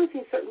 You're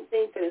noticing certain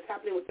things that is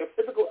happening with their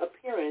physical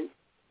appearance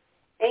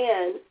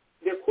and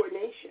their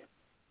coordination.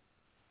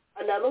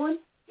 Another one,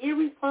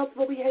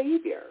 irresponsible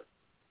behavior,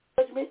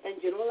 judgment,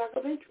 and general lack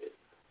of interest.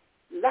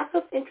 Lack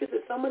of interest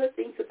in some of the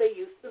things that they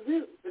used to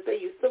do, that they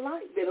used to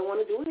like. They don't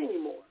want to do it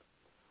anymore.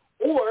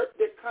 Or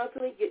they're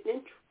constantly getting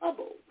in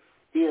trouble,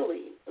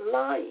 stealing,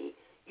 lying,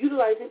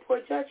 utilizing poor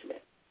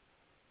judgment,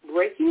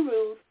 breaking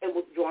rules, and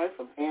withdrawing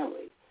from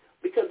families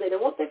because they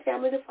don't want their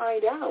family to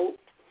find out,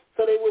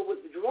 so they will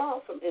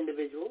withdraw from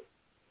individuals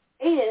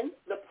and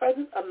the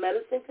presence of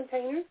medicine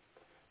containers,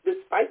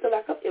 despite the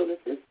lack of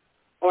illnesses,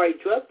 or a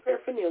drug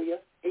paraphernalia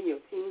in your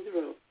teen's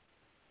room.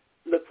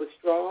 Look for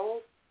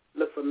straws,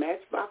 look for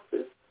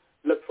matchboxes,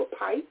 look for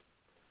pipes,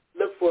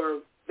 look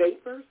for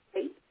vapors,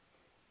 tape,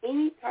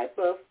 any type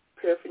of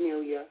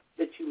paraphernalia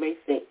that you may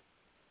see.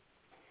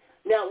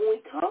 Now, when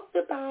we talked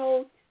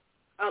about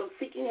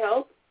seeking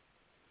help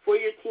for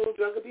your teen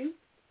drug abuse,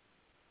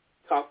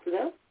 talk to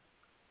them,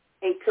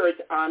 encourage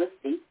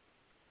honesty,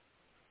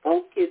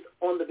 focus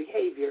on the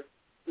behavior,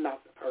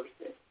 not the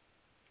person.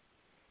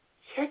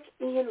 Check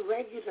in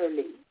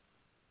regularly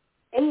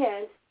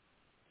and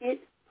get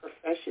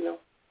professional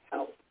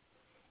help.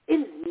 It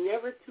is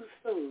never too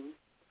soon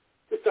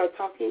to start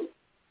talking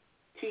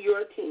to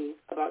your teen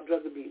about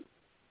drug abuse.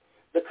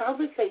 The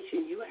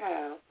conversation you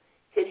have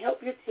can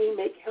help your teen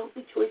make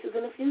healthy choices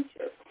in the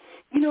future.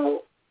 You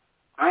know,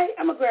 I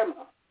am a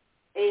grandma,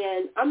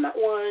 and I'm not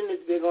one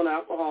that's big on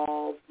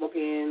alcohol,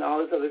 smoking, all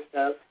this other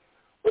stuff.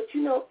 But,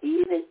 you know,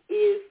 even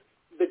if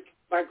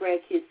my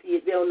grandkids see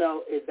it, they'll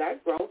know, is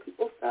that grown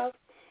people stuff?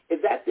 Is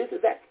that this?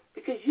 Is that?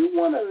 Because you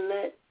want to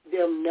let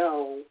them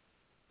know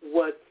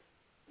what's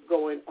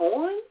going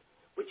on,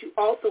 but you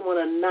also want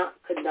to not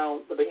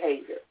condone the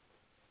behavior.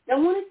 Now, I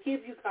want to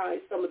give you guys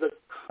some of the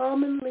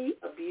commonly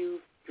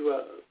abused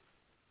drugs.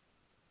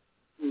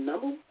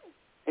 Number one,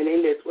 and they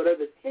list what are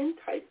the 10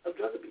 types of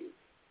drug abuse.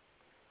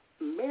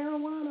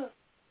 Marijuana,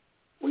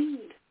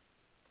 weed.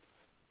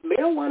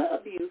 Marijuana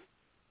abuse,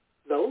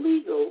 though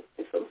legal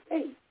in some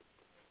states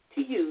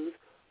to use,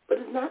 but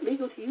it's not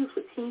legal to use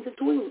for teens and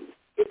tweens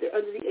if they're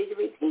under the age of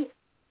 18.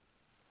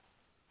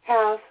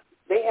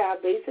 They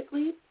have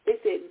basically, they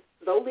said,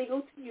 though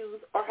legal to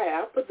use or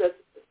have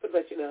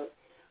possession of,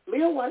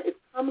 marijuana is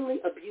commonly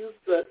abused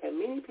drug, and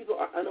many people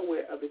are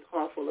unaware of its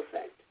harmful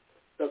effect.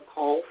 The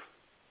cough,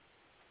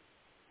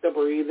 the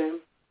breathing,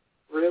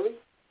 really?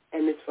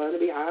 And it's fun to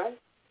be high?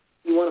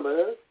 You want to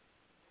buzz?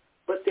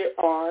 But there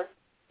are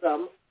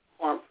some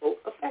harmful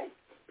effects.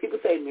 People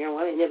say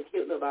marijuana ain't never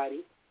killed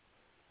nobody.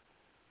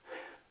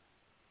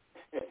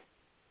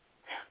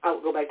 I'll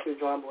go back to the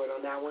drawing board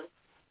on that one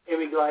in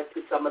regards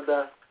to some of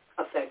the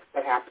effects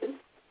that happen.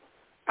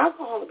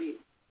 Alcohol abuse.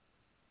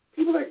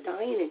 People are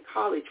dying in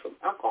college from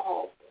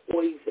alcohol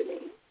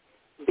poisoning,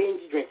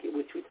 binge drinking,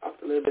 which we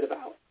talked a little bit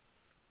about,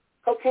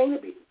 cocaine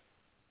abuse,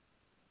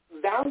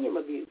 Valium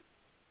abuse,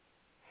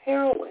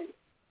 heroin,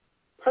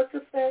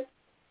 Percocet,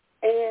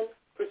 and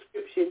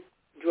prescription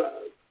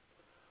drugs.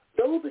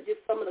 Those are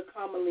just some of the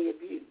commonly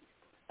abused.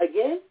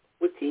 Again,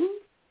 with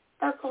teens,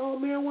 alcohol,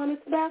 marijuana,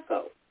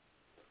 tobacco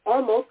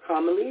are most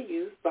commonly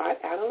used by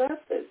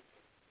adolescents.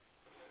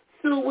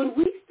 So when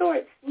we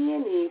start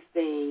seeing these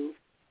things,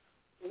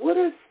 what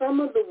are some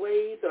of the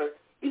ways, or,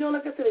 you know,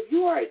 like I said, if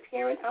you are a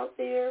parent out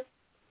there,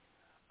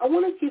 I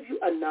want to give you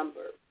a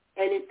number,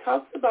 and it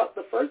talks about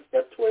the first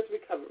step towards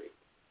recovery.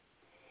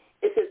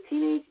 It says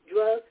teenage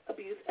drug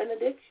abuse and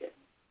addiction.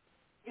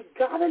 You've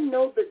got to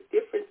know the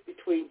difference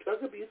between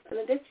drug abuse and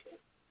addiction.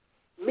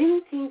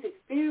 Many teens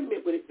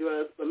experiment with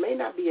drugs but may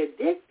not be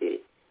addicted,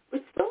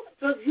 but some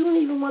drugs you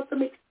don't even want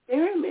them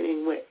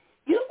experimenting with.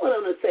 You don't want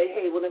them to say,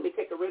 hey, well, let me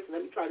take a risk and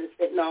let me try this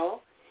fentanyl.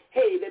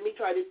 Hey, let me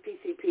try this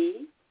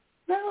PCP.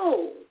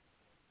 No.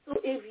 So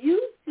if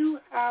you do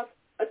have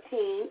a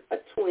teen, a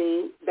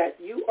tween that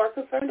you are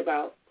concerned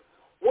about,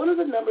 one of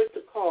the numbers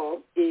to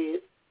call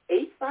is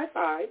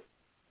 855-686-2965,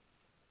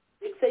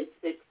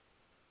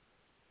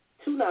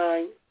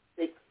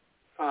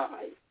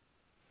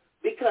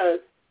 because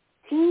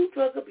teen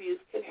drug abuse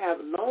can have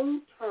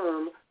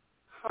long-term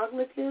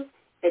cognitive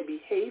and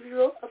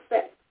behavioral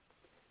effects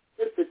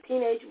since the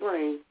teenage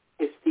brain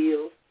is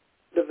still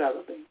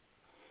developing.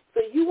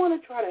 So you want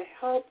to try to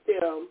help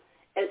them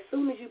as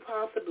soon as you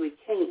possibly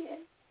can,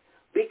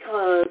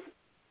 because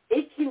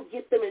it can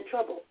get them in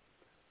trouble.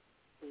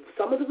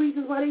 Some of the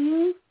reasons why they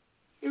use,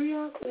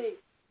 curiosity.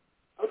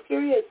 I was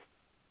curious.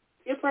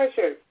 Peer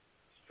pressure,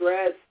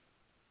 stress,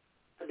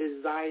 a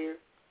desire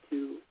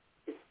to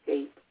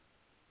escape.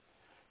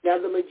 Now,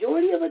 the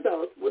majority of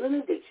adults with an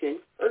addiction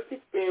first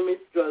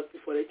experience drugs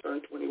before they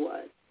turn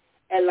 21.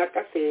 And like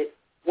I said,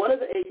 one of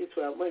the ages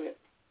 12. Wait a minute.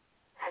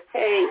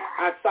 Hey,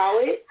 I saw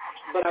it,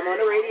 but I'm on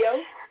the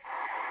radio.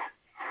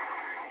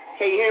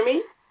 Can you hear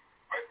me?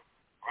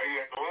 Are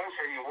you at lunch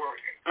or are you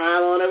working?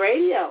 I'm on the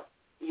radio.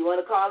 You want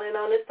to call in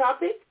on this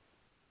topic?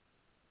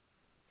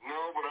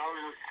 No, but I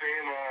was just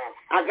saying...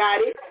 I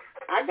got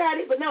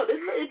it. But no, this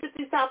is an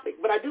interesting topic.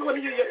 But I do want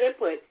to hear your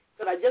input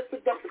because I just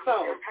picked up the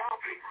phone.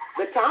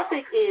 The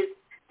topic is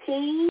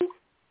teens,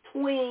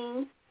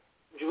 tweens,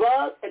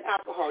 drug and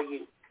alcohol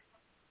use.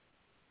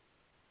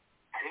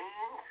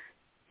 Teens?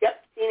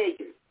 Yep,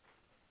 teenagers.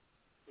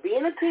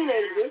 Being a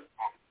teenager,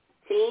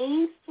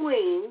 teens,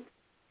 tweens,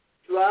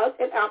 drug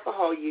and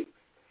alcohol use.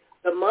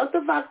 The month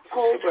of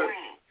October,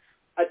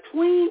 a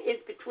tween is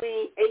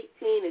between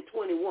 18 and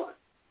 21.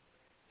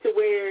 To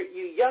where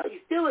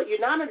you're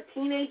not a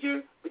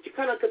teenager, but you're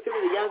kind of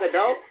considered a young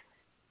adult,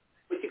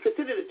 but you're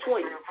considered a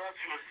tween. I thought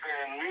you were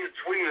saying me a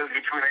tween is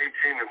between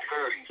 18 and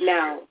 30.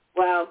 Now,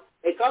 well,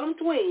 they call them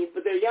tweens,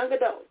 but they're young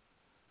adults.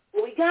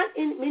 Well, we got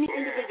many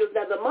individuals.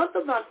 Now, the month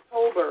of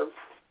October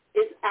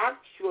is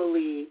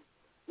actually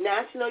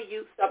National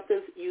Youth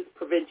Substance Use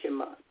Prevention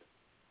Month.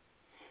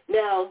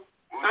 Now,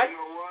 you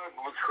know what?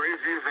 What's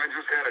crazy is I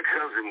just had a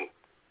cousin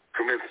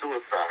commit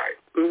suicide.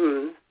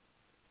 Mm-hmm.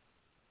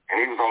 And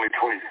he was only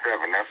 27.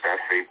 That's why I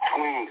say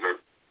tweens are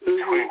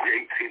between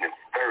 18 and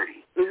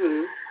 30.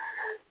 Mm-hmm.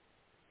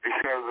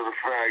 Because of the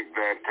fact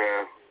that,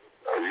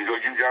 you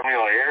got me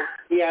on air?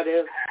 Yeah, I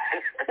do.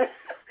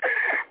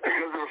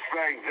 Because of the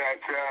fact that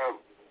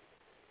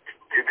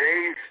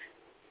today's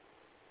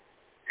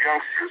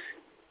youngsters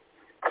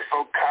are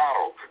so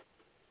coddled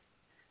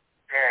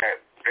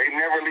that they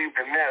never leave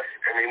the nest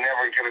and they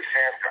never get a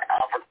chance to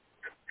have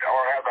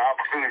the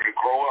opportunity to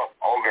grow up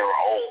on their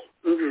own.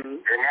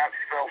 Mm-hmm. They're not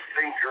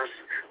self-thinkers.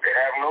 They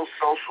have no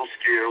social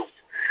skills.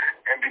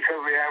 And because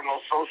they have no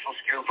social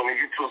skills, when they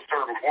get to a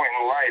certain point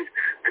in life,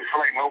 they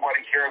feel like nobody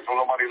cares them,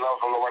 nobody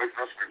loves them, nobody's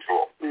listening to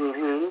them.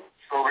 Mm-hmm.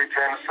 So they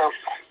turn to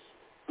substances.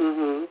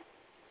 Mm-hmm.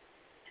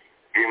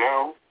 You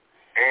know?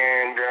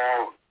 And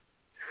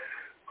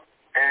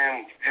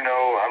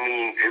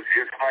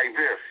it's like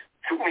this.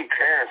 Too many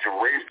parents have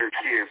raised their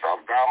kids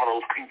off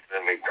Domino's Pizza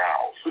and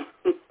McDonald's.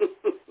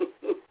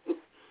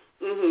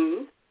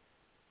 Mm-hmm.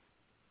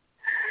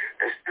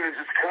 Instead of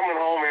just coming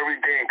home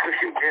every day and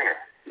cooking dinner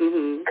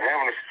and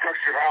having a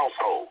structured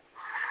household.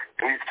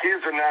 And these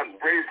kids are not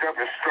raised up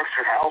in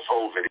structured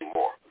households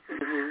anymore.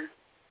 Mm-hmm.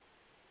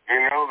 You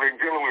know, they're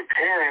dealing with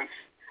parents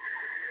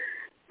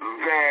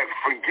that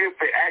forget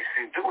they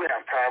actually do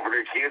have time for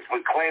their kids,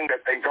 but claim that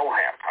they don't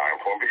have time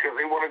for them because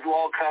they want to do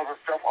all kinds of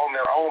stuff on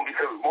their own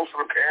because most of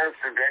the parents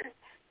today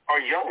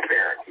are young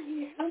parents.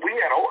 Yeah.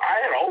 I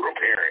had older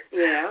parents.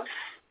 Yeah.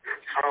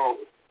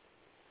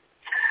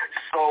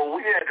 So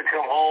we had to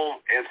come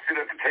home and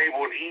sit at the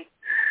table and eat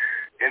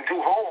and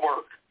do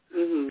homework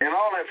and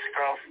all that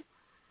stuff.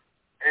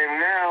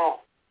 And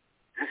now,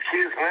 these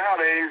kids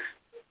nowadays,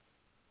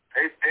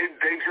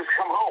 they just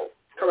come home.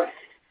 Correct.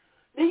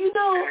 Now, you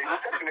know, and they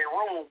sit in their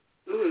room,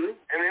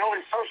 and the only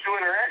social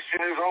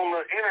interaction is on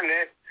the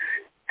internet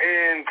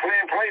and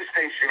playing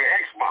PlayStation and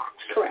Xbox.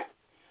 Correct.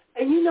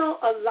 And, you know,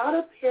 a lot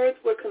of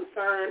parents were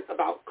concerned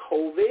about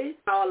COVID,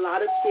 how a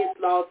lot of kids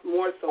lost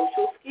more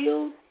social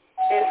skills,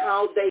 and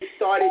how they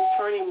started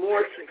turning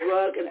more to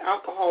drug and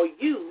alcohol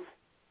use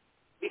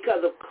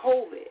because of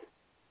COVID.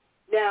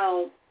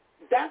 Now,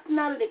 that's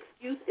not an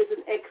excuse, it's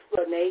an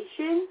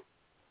explanation.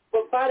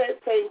 But by that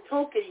same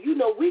token, you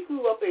know, we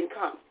grew up in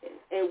Compton.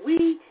 And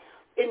we,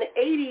 in the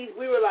 80s,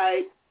 we were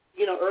like,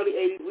 you know, early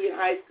 80s, we in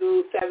high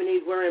school,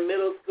 70s, we're in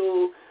middle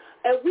school.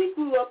 And we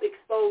grew up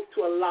exposed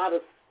to a lot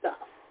of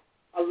stuff.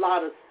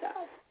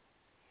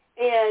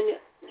 And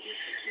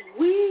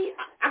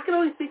I can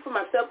only speak for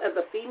myself as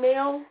a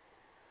female.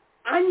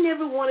 I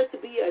never wanted to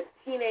be a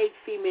teenage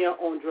female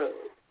on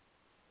drugs.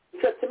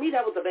 Because to me,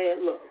 that was a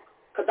bad look.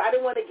 Because I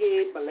didn't want to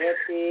get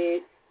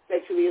molested,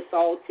 sexually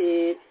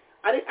assaulted.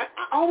 I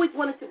always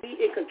wanted to be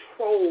in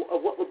control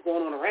of what was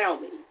going on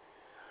around me.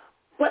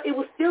 But it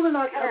was still in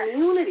our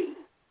community.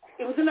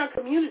 It was in our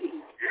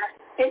community.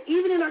 And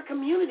even in our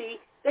community,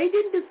 they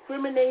didn't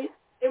discriminate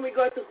in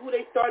regard to who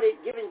they started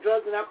giving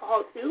drugs and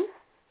alcohol to.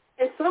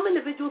 And some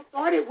individuals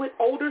started with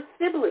older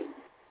siblings,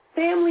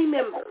 family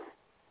members.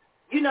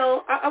 You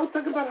know, I was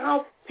talking about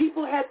how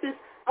people had this,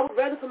 I would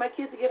rather for my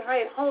kids to get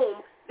high at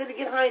home than to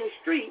get high in the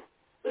street.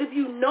 But if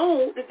you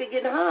know that they're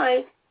getting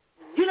high,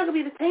 you're not going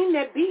to be able to tame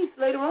that beast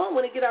later on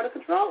when it get out of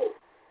control.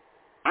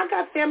 I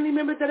got family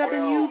members that have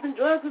been using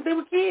drugs since they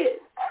were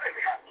kids. I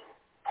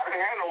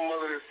didn't have no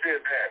mother that said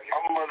that.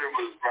 My mother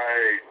was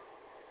ready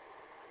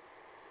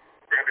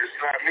to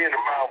slap me in the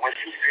mouth when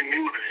she seen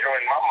me with a joint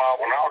in my mouth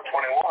when I was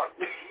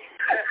 21.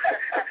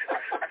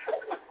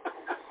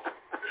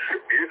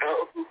 You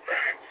know?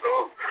 So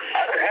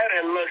I had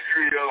that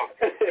luxury of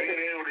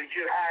being able to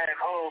get high at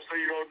home so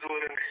you don't do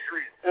it in the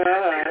street.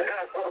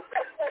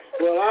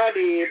 Well, I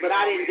did, but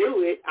I didn't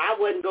do it. I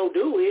wasn't going to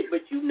do it,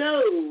 but you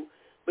know,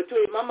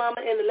 between my mama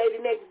and the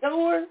lady next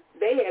door,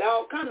 they had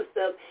all kind of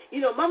stuff.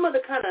 You know, my mother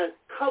kind of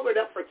covered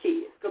up for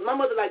kids because my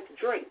mother liked to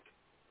drink.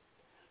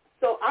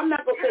 So I'm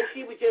not going to say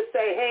she would just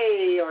say,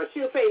 hey, or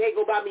she'll say, hey,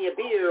 go buy me a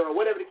beer or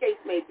whatever the case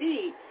may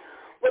be.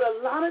 But a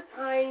lot of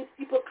times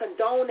people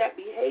condone that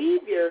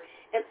behavior,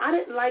 and I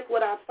didn't like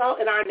what I saw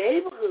in our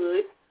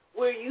neighborhood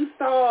where you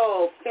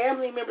saw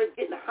family members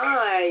getting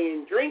high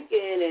and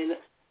drinking, and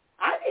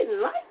I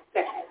didn't like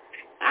that.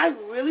 I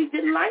really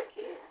didn't like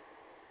it.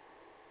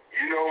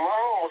 You know, my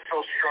home was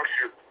so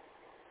structured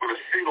with a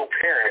single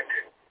parent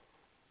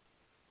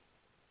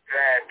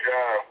that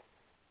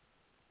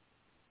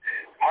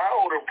my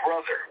older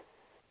brother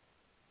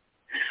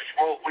used to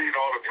smoke weed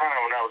all the time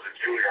when I was in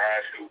junior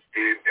high school,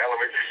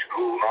 elementary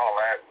school and all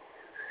that.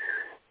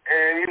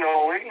 And, you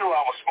know, he knew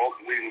I was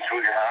smoking weed in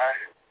junior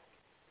high,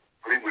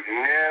 but he would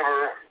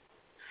never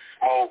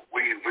smoke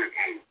weed with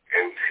me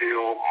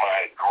until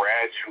my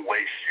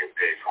graduation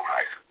day from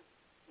high school.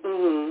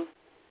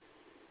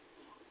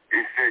 He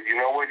said, you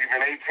know what, you've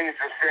been 18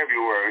 since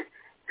February,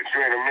 but you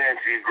ain't a man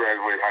till you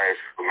graduate high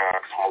school. Now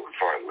I can smoke a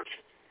joint with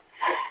you.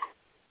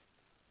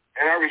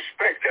 And I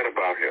respect that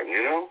about him,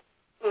 you know?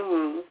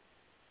 Mm-hmm.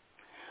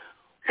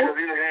 Because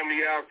he didn't have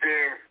me out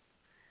there,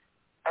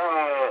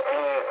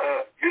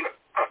 you know,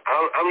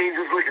 I mean,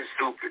 just looking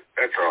stupid.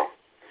 That's all.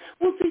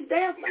 Well, see,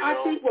 that's, I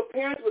think, what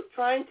parents were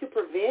trying to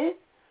prevent,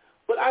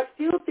 but I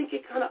still think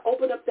it kind of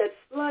opened up that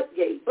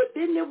floodgate. But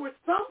then there were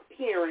some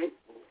parents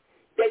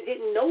that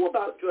didn't know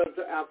about drugs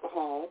or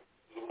alcohol,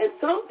 and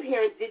some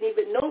parents didn't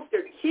even know if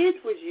their kids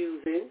was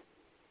using,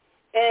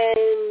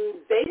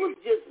 and they was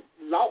just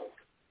lost.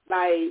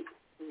 Like,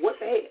 what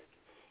the heck?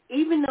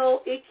 Even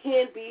though it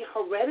can be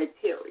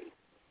hereditary.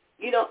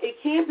 You know, it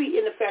can be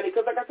in the family.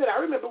 Because, like I said,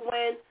 I remember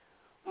when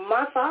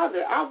my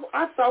father,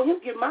 I saw him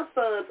give my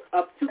son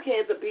 2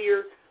 cans of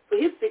beer for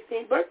his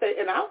 16th birthday,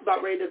 and I was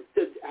about ready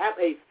to have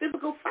a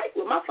physical fight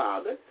with my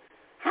father.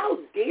 How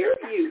dare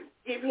you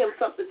give him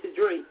something to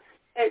drink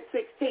at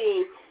 16,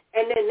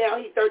 and then now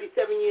he's 37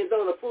 years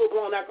old, a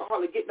full-blown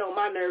alcoholic, getting on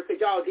my nerves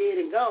because y'all dead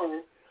and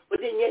gone,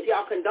 but then yet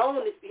y'all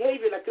condone this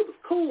behavior like it was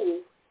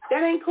cool. That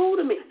ain't cool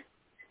to me.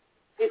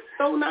 It's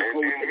so not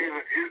cool to me.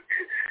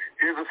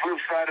 Here's the flip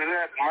side of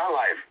that in my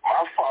life.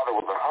 My father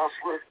was a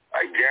hustler,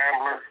 a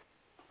gambler,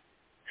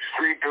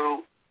 street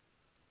dude,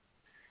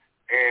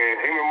 and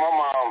him and my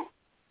mom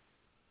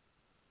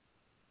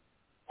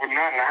were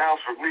not in the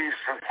house with me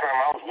since the time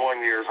I was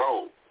 1 year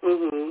old.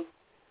 Mm-hmm.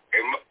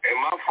 And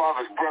my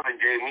father's brother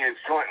gave me a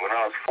joint when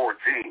I was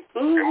 14,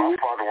 mm-hmm. and my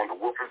father wanted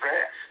to whoop his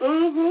ass.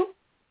 Mm-hmm.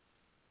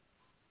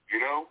 You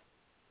know?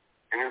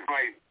 And it's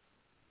like,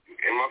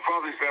 and my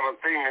father used to have a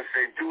thing that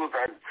say, do as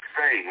I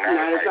say,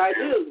 not as I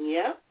do.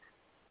 Yeah.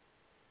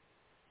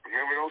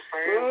 Remember those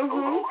sayings? Mm-hmm.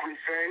 Those old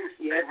cliches?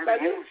 Yes, they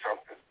really mean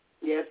something.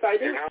 Yes, I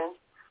do. You know?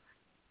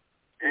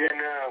 And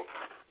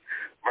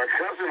my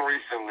cousin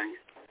recently,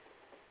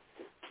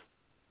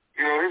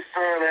 you know, his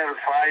son had a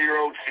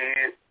 5-year-old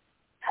kid,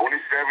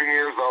 27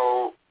 years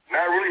old,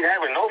 not really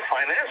having no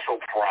financial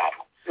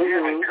problems. Mm-hmm. He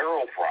having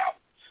girl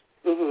problems.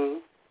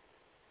 Mm-hmm.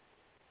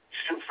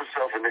 Shoots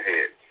herself in the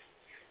head.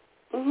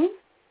 Mm-hmm.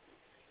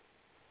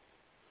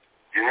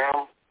 You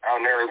know, out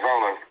in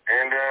Arizona.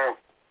 And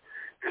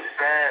it's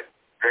sad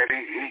that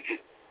he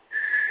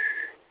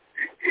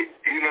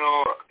you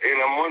know, and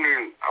I'm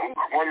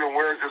wondering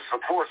where's his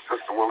support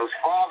system. Well, his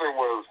father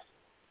was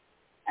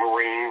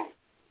Marine,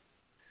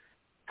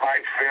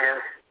 pipe fitter,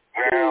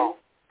 now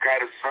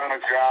got his son a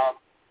job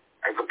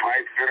as a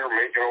pipe fitter,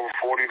 making over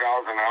 $40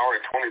 an hour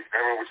at 27,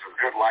 which is a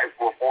good life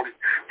for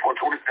a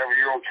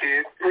 27-year-old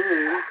kid.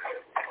 Mm-hmm.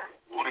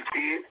 With a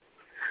kid.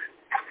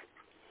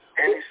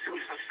 And he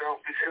sues himself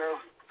because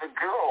the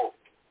girl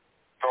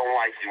don't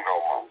like him no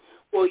more.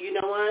 Well, you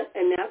know what?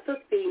 And that's the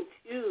thing,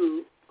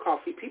 too,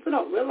 Coffee. People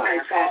don't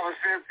realize his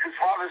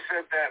father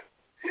said that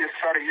he had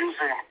started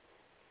using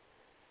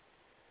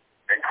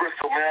that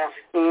crystal meth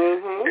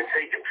mm-hmm. and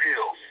taking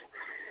pills.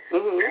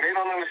 Mm-hmm. And they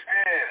don't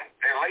understand.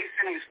 They're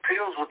lacing these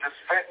pills with this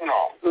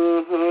fentanyl.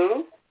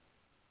 Mm-hmm.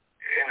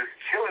 And it's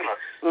killing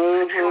us.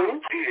 Mm-hmm. It's killing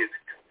the kids.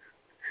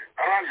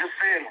 I'm not just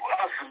saying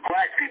us as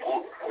black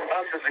people,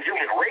 us as a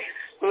human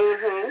race.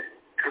 Mm-hmm.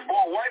 Because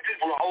more white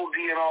people are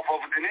ODing off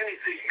of it than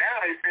anything. Now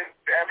they think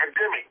the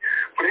epidemic.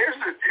 But here's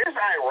the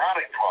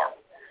ironic part.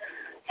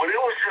 When it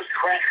was just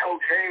crack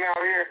cocaine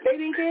out here, they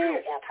didn't care.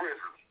 Built more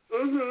prisons.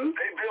 Mm-hmm.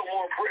 They built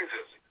more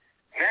prisons.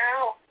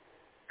 Now,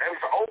 that's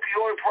the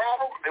opioid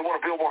problem. They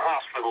want to build more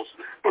hospitals,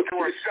 but they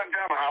want to shut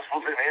down the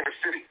hospitals in the inner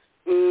cities.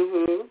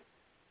 Mm-hmm.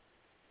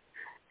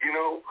 You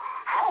know,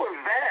 how is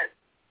that?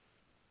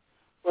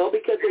 Well,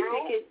 because they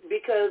pick it,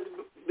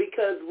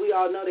 because we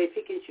all know they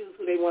pick and choose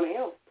who they want to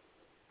help.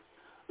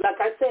 Like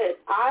I said,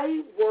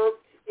 I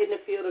worked in the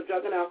field of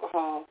drug and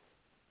alcohol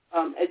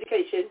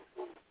education,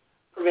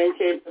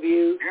 prevention,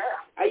 abuse.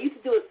 Yeah. I used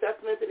to do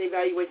assessments and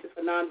evaluations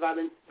for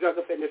nonviolent drug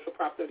offenders for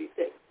Prop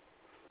 36.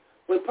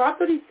 When Prop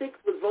 36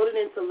 was voted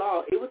into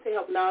law, it was to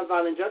help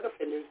nonviolent drug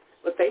offenders,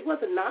 but they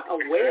wasn't not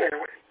aware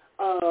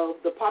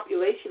of the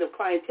population of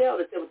clientele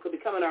that could be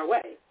coming our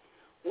way.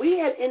 We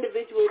had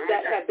individuals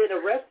that had been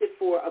arrested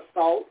for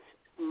assault,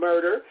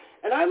 murder,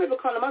 and I remember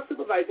calling my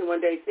supervisor one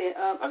day saying,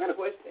 I got a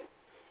question.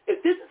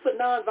 If this is for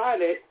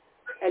nonviolent,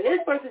 and this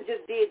person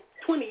just did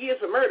 20 years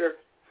for murder,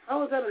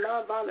 how is that a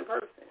nonviolent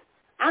person?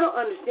 I don't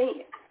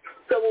understand.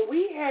 So when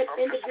we had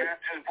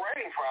individuals,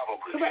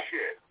 correct.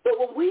 But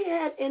when we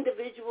had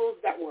individuals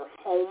that were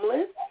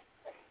homeless,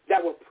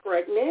 that were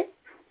pregnant,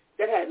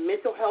 that had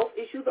mental health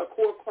issues or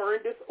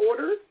co-occurring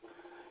disorders,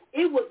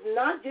 it was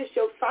not just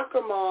your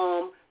soccer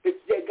mom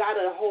that got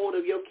a hold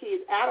of your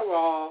kid's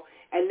Adderall,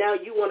 and now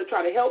you want to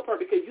try to help her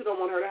because you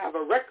don't want her to have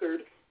a record,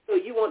 so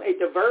you want a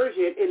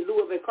diversion in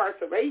lieu of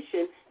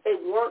incarceration. They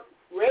weren't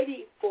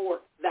ready for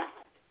that.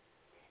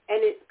 And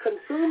it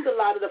consumed a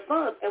lot of the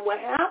funds. And what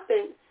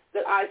happened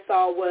that I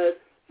saw was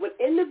when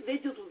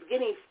individuals was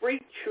getting free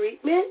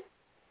treatment,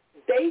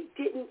 they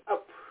didn't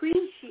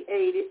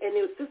appreciate it, and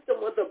their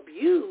system was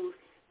abused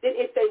than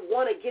if they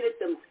want to get it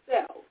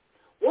themselves.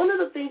 One of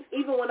the things,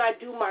 even when I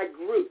do my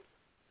group,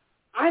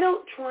 I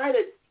don't try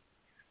to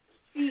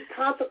feed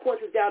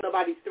consequences down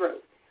nobody's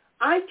throat.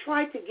 I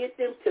try to get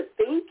them to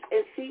think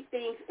and see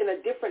things in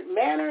a different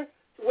manner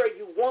to where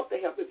you want the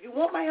help. If you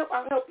want my help,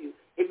 I'll help you.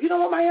 If you don't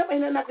want my help,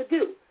 ain't nothing I can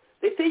do.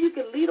 They say you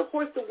can lead a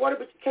horse to water,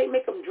 but you can't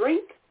make him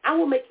drink. I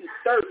will make you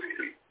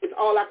thirsty. It's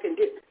all I can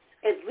do.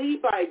 And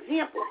lead by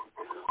example.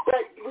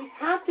 But we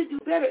have to do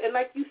better. And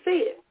like you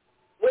said,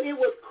 when it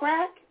was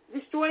crack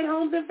destroying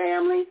homes and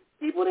families,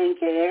 people didn't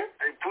care.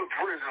 They put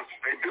prisons.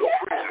 They built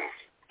prisons.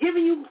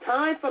 Giving you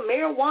time for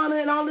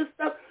marijuana and all this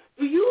stuff.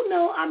 Do you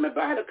know, I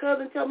remember I had a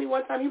cousin tell me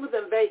one time he was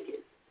in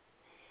Vegas,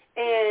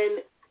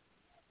 and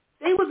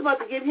they was about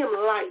to give him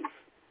life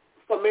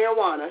for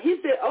marijuana. He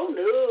said, oh,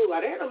 no,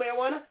 I didn't have no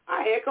marijuana.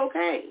 I had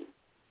cocaine.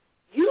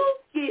 You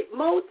get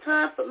more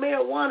time for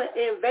marijuana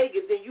in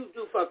Vegas than you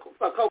do for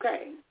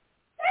cocaine.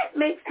 That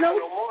makes no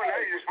sense. No more than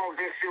that, you smoke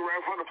that shit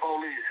right from the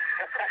police.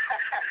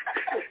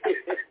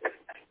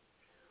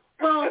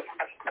 Well,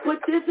 but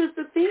this is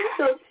the thing,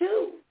 though,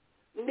 too.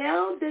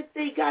 Now that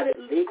they got it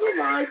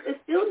legalized,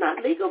 it's still not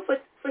legal for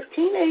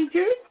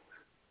teenagers.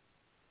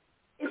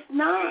 It's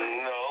not.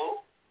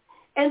 No.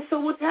 And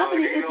so what's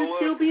happening is it's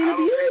still being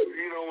abused.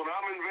 You know, when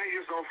I'm in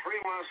Vegas on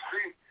Fremont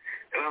Street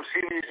and I'm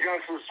seeing these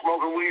youngsters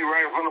smoking weed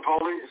right in front of the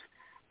police,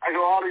 I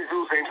go, all these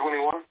dudes ain't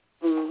 21.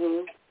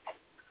 Mm-hmm.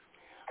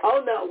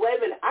 Oh, no,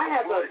 wait a minute.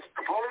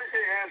 The police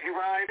didn't ask you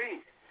for ID.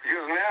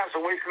 Because now it's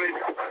a waste of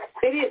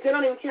their It is. They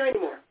don't even care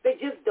anymore.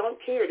 They just don't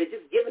care. They're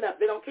just giving up.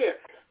 They don't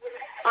care.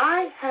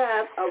 I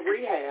have a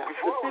rehab.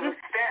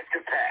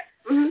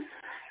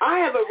 I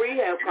have a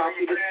rehab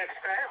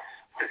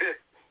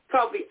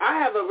coffee. I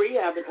have a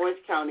rehab in Orange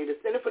County, the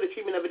Center for the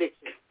Treatment of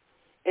Addiction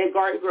in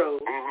Garden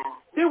Grove. Mm-hmm.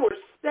 There were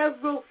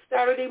several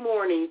Saturday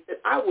mornings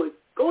that I would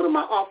go to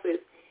my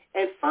office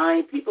and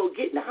find people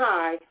getting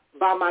high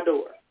by my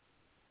door.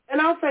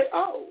 And I'll say,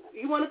 oh,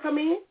 you want to come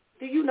in?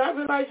 Do you not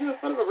realize you're in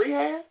front of a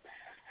rehab?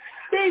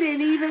 They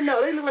didn't even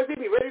know. They look like they'd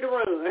be ready to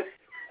run.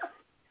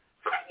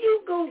 How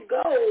you go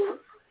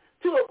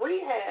to a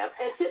rehab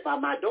and sit by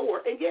my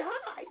door and get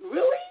high?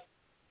 Really?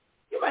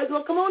 You might as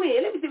well come on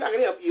in. Let me see if I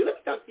can help you. Let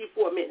me talk to you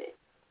for a minute.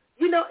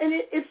 You know, and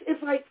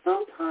it's like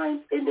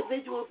sometimes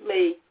individuals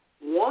may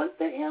want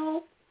the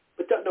help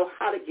but don't know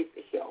how to get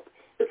the help.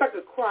 It's like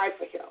a cry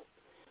for help.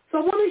 So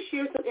I want to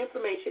share some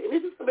information, and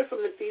this is coming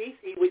from the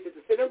CDC, which is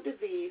the Center of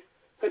Disease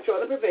Control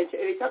and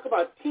Prevention, and they talk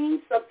about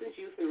teen substance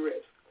use and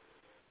risk.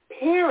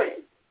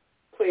 Parents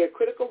play a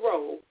critical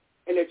role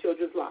in their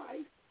children's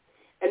lives.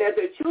 And as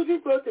their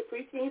children grow to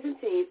preteens and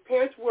teens,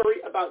 parents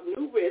worry about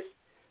new risks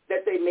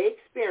that they may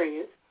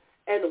experience,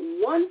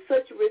 and one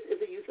such risk is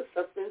the use of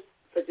substances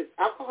such as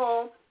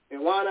alcohol,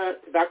 marijuana,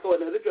 tobacco,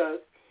 and other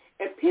drugs.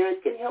 And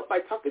parents can help by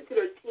talking to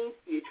their teen's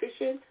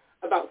pediatrician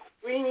about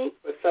screening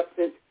for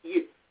substance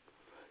use.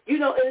 You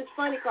know, and it's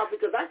funny, Coffee,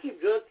 because I keep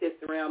drug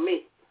tests around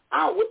me.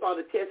 I'll whip all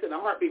the tests in a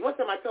heartbeat. One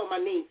time I told my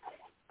niece,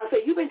 I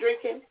said, you been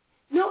drinking?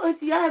 No,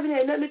 Auntie, I haven't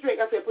had nothing to drink.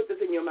 I said, put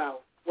this in your mouth.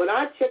 When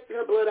I checked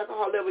her blood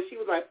alcohol level, she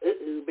was like,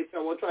 bitch, I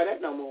won't try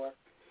that no more.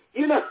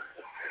 You know?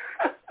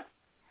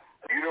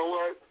 You know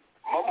what?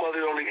 My mother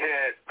the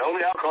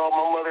only alcohol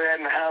my mother had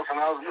in the house when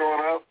I was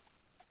growing up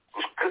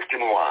was Christian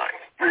wine.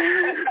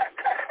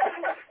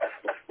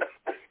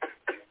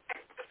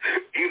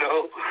 You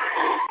know?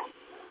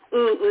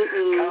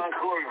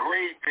 Concord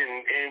grape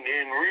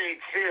and Reed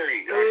Cherry,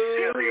 or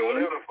Cherry, or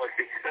whatever the fuck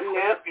it is.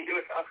 Yep.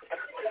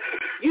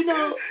 You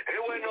know,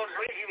 there wasn't no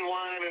drinking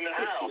wine in the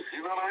house,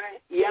 you know what I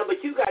mean? Yeah,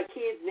 but you got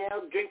kids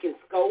now drinking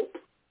Scope,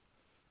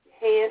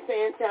 hand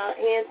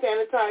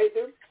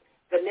sanitizer,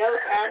 vanilla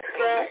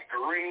extract.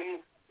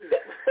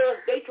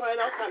 They trying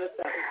all kind of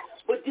stuff.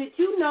 But did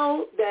you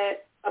know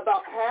that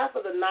about half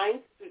of the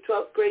 9th through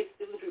 12th grade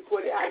students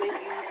reported having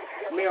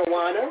used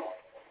marijuana?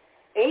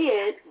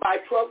 And by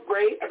 12th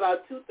grade,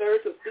 about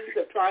 2/3 of students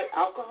have tried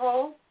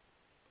alcohol.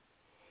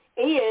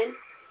 And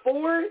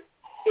 4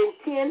 in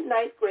 10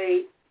 9th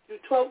grade through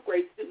 12th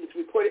grade students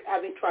reported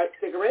having tried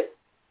cigarettes.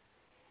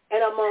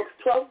 And amongst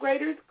 12th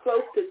graders,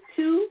 close to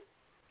 2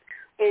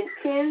 in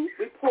 10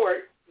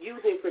 report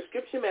using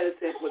prescription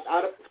medicine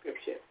without a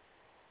prescription.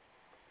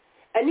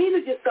 And these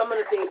are just some of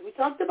the things. We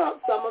talked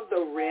about some of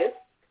the risks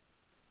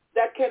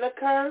that can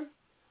occur,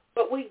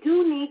 but we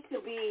do need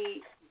to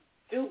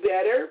do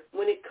better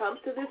when it comes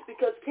to this,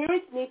 because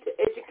parents need to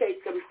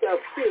educate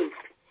themselves too,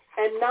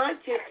 and not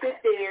just sit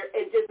there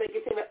and just make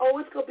it seem like, oh,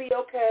 it's going to be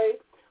okay,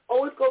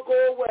 oh, it's going to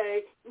go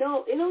away.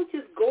 No, it don't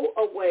just go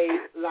away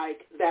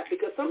like that,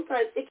 because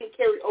sometimes it can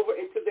carry over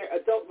into their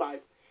adult life.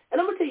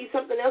 And I'm going to tell you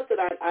something else that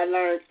I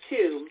learned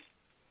too.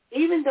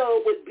 Even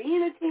though with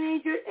being a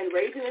teenager and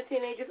raising a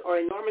teenager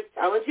are enormous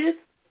challenges,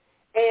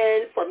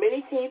 and for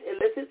many teens,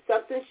 illicit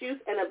substance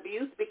use and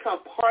abuse become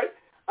part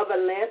of a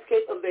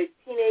landscape of their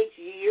teenage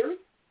years.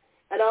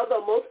 And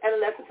although most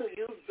adolescents who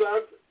use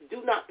drugs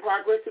do not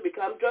progress to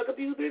become drug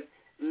abusers,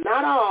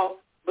 not all,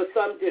 but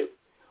some do.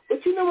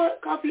 But you know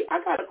what, Coffee?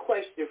 I got a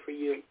question for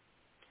you.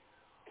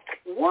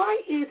 Why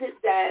is it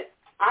that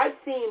I've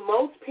seen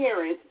most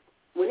parents,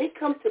 when it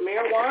comes to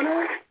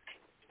marijuana,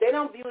 they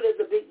don't view it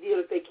as a big deal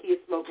if their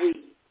kids smoke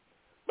weed,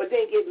 but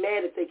then get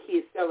mad if their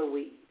kids selling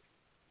weed?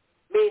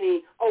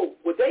 Meaning, oh,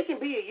 well, they can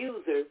be a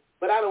user,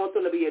 but I don't want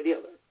them to be a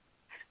dealer.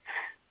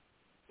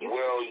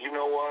 Well, you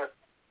know what?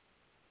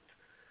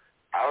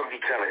 I would be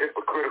kind of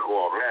hypocritical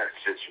on that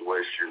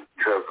situation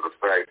because of the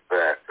fact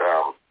that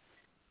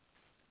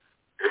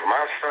if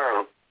my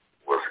son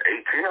was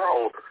 18 or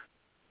older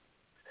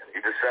and he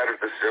decided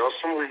to sell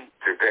some weed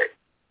today,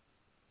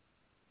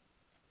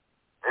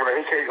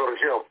 he can't go to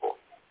jail for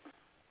it.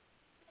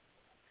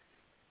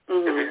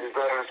 Mm-hmm. If he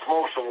decided to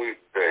smoke some weed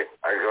today,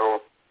 I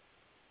go,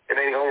 it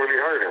ain't going to really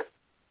hurt him.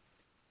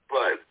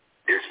 But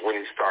it's when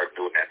he starts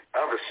doing that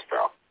other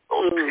stuff,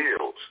 those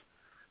pills,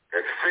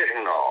 that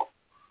fentanyl,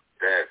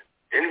 that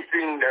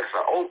anything that's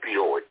an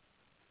opioid.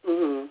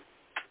 Mm-hmm.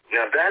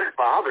 Now, that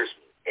bothers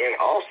me. And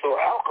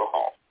also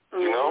alcohol,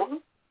 you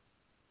know?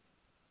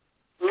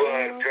 But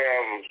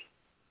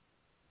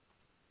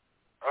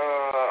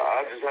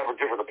I just have a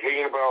different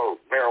opinion about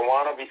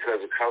marijuana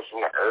because it comes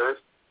from the earth.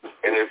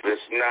 And if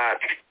it's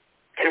not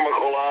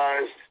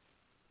chemicalized,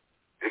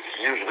 it's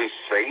usually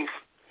safe.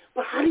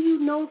 Well, how do you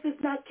know if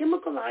it's not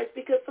chemicalized?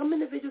 Because some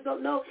individuals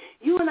don't know.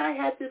 You and I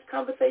had this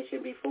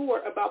conversation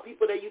before about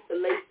people that used to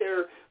lace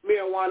their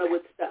marijuana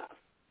with stuff.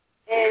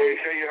 And let me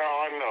tell you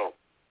how I know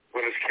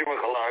when it's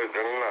chemicalized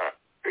or not.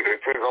 It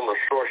depends on the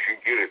source you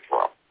get it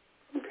from.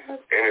 Okay.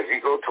 And if you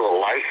go to a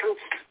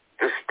licensed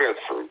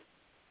dispensary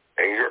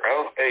and you're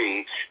of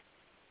age,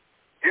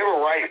 you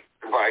have a right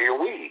to buy your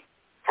weed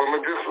for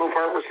medicinal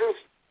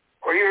purposes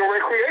or even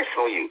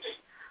recreational use.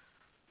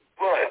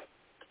 But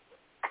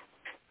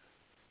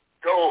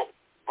don't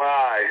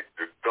buy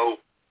the dope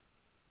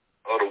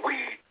or the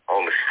weed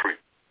on the street,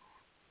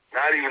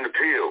 not even the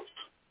pills.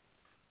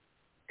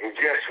 And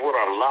guess what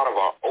a lot of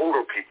our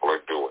older people are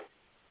doing?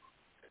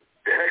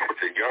 The heck with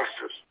the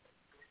youngsters.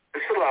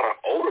 There's a lot of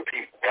older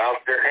people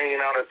out there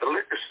hanging out at the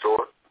liquor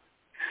store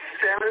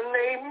selling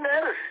their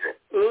medicine.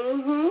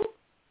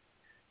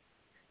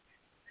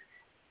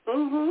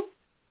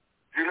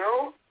 You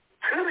know,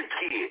 to the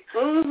kids.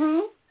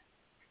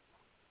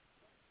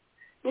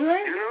 You're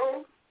right. You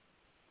know?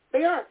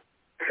 They are.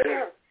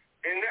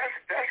 And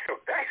that's a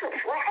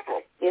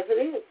problem. Yes, it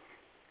is.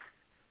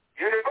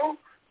 You know?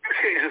 You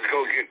can't just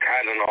go get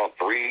Tylenol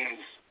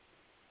 3s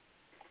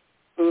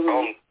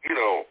on, you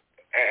know,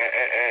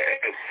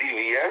 at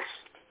CVS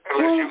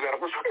unless you got a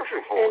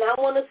prescription for it. And I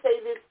want to say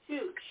this,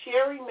 too.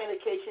 Sharing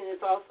medication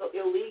is also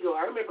illegal.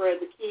 I remember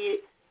as a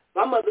kid,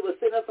 my mother would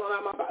send us on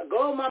our mama,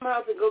 go to my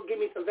house and go give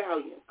me some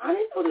Valium. I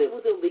didn't know that it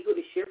was illegal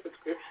to share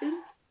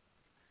prescriptions.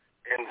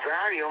 And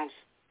Valium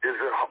is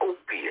an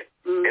opiate,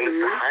 and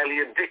it's a highly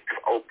addictive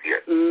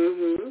opiate.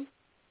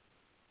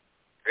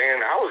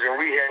 And I was in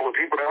rehab with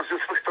people that was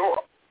just hooked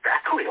on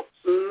Valium.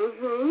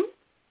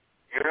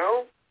 You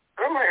know?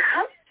 And I'm like,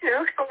 how did you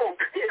hook on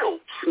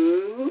pills?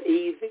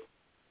 Easy.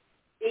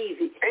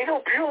 Ain't no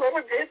pill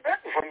ever did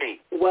nothing for me.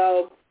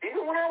 Well,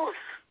 even when I was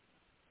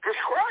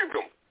prescribed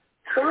them.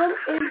 Some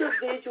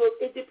individuals,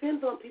 it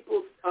depends on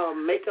people's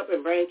makeup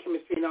and brain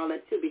chemistry and all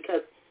that, too,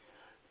 because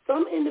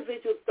some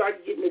individuals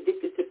start getting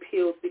addicted to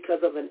pills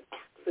because of an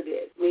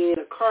accident, meaning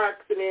a car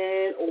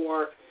accident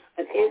or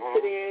an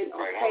incident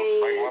or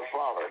pain. Like my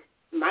father.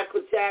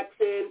 Michael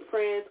Jackson,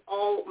 Prince,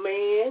 oh,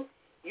 man,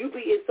 you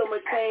be in so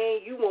much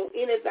pain, you want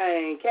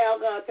anything.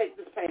 Calgon, take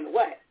this pain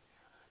away.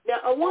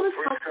 Now, I want to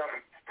talk...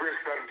 Prince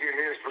started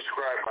getting his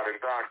prescribed by the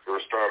doctor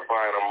and started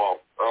buying them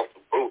off the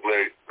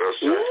bootleg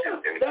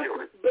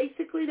and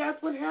basically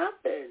that's what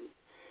happened.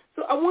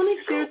 So I want to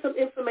share some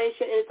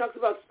information, and it talks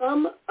about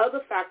some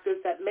other factors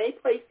that may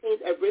place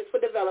teens at risk for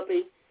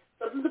developing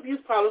substance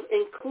abuse problems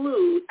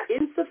include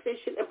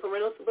insufficient and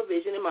parental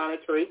supervision and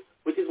monitoring,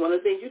 which is one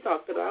of the things you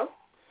talked about,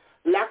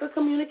 lack of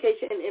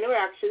communication and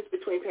interactions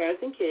between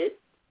parents and kids,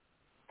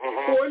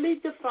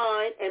 poorly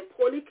defined and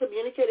poorly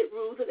communicated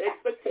rules and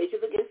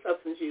expectations against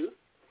substance use,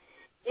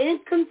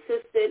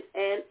 inconsistent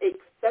and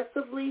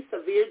excessively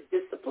severe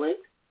discipline,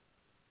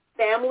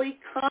 family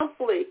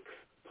conflicts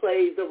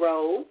plays a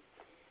role,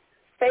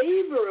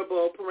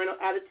 favorable parental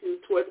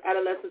attitude towards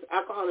adolescents'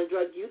 alcohol and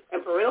drug use,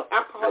 and parental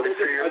alcoholism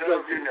or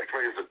drug use. That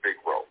plays a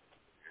big role.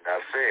 You're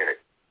not saying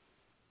it.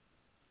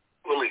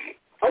 Bullying.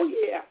 Oh,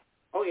 yeah.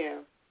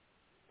 Bullying.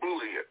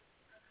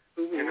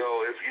 You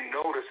know, if you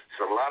notice, it's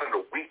a lot of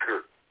the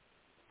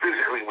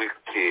physically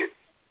weaker kids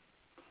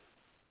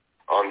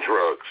on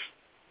drugs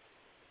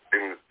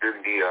than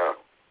the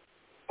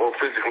more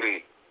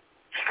physically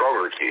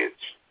stronger kids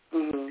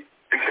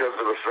because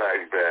of the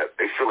fact that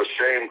they feel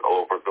ashamed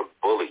over the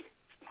bullying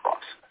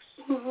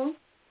process.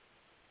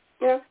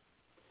 Yeah.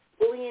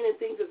 Bullying and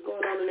things that's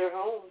going on in their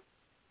home.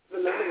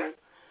 Another one.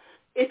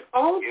 It's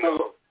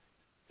also...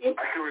 You know,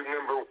 I can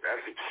remember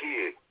as a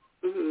kid,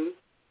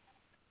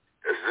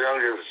 as young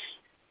as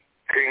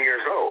 10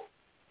 years old,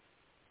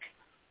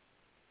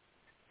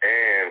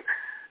 and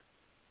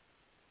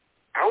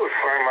I would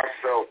find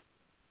myself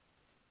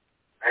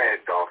mad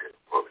dogging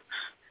bullets.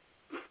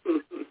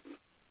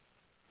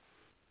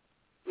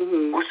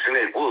 Wishing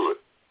they would.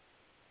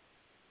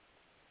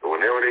 But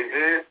whenever they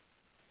did,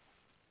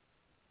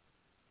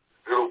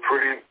 little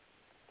pretty,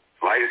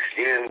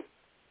 light-skinned,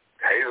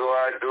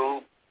 hazel-eyed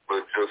dude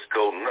would just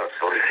go nuts.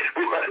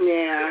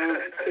 Yeah,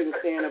 I couldn't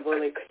stand a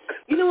bully.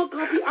 You know what,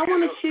 Grumpy? I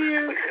want to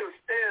share... I couldn't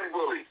stand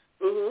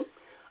bullies.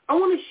 I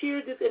want to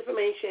share this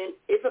information.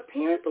 If a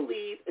parent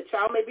believes a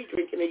child may be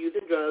drinking or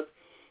using drugs,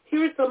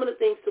 here are some of the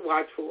things to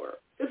watch for.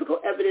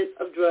 Physical evidence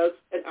of drugs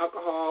and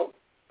alcohol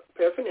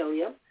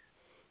paraphernalia,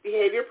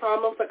 behavior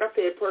problems, like I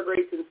said, poor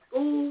grades in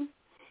school,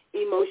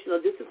 emotional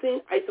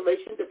distancing,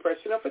 isolation,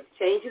 depression, or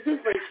changes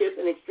in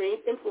friendships and extreme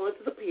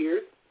influences of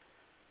peers,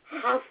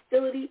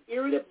 hostility,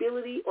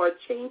 irritability, or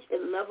change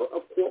in level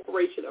of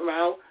cooperation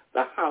around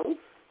the house,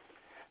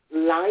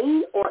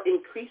 lying or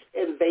increased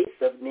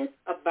invasiveness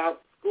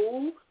about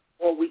school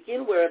or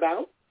weekend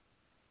whereabouts,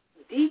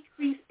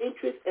 decreased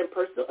interest in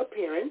personal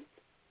appearance,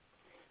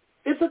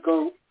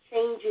 physical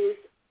changes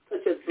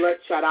such as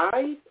bloodshot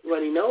eyes,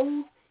 runny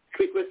nose,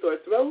 frequent sore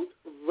throat,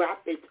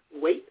 rapid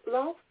weight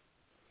loss,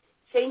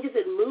 changes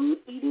in mood,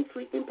 eating,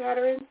 sleeping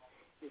patterns,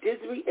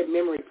 dizzy, and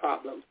memory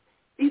problems.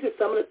 These are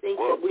some of the things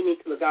that we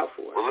need to look out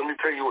for. Well, let me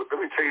tell you what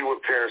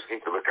parents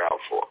need to look out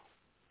for.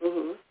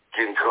 Mm-hmm.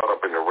 Getting caught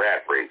up in the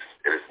rat race,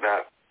 and it's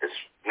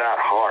not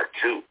hard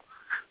too,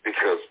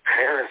 because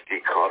parents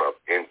get caught up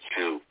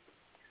into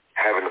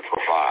having to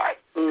provide,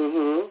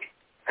 mm-hmm.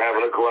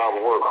 having to go out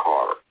and work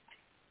harder,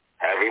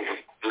 having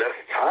less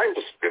time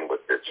to spend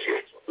with their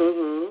children,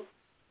 mm-hmm.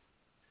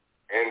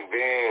 and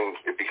then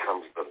it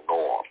becomes the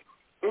norm.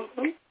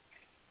 Mm-hmm.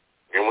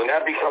 And when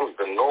that becomes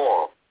the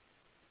norm,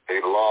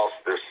 they lost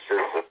their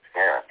sense of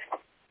parenting.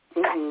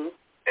 Mm-hmm.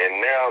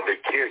 And now the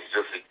kids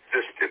just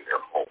exist in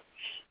their homes.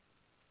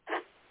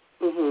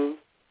 Mm-hmm.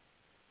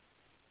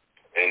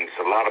 And it's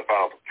a lot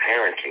about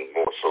parenting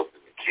more so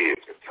than the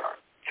kids at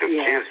times. Because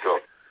kids don't,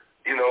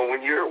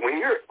 when your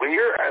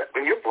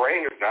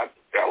brain is not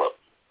developed,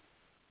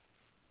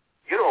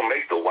 you don't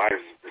make the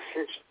wisest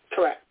decisions.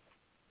 Correct.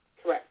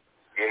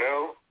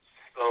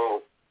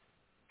 So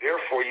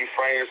therefore you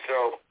find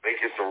yourself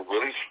making some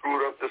really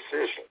screwed up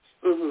decisions.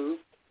 Mm-hmm.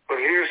 But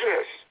here's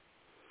this.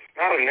 It's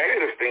not a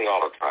negative thing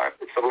all the time.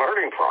 It's a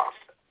learning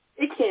process.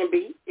 It can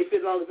be, as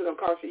long as it don't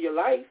cost you your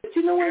life. But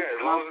you know what? Yeah,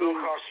 as long as it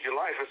don't cost you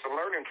your life, it's a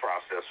learning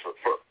process.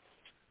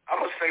 I'm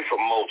going to say for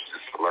most,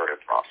 it's a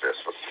learning process.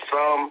 For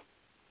some,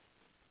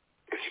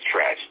 it's a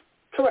tragedy.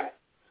 Correct.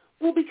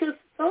 Well, because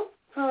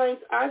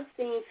sometimes I've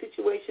seen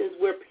situations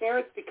where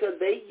parents, because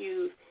they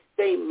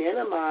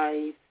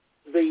minimize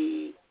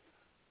it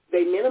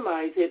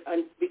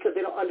because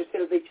they don't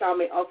understand that their child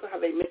may also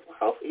have a mental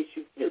health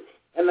issue too.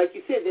 And like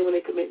you said, then when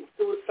they commit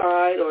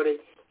suicide or they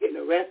getting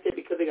arrested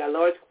because they got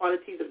large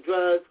quantities of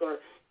drugs or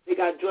they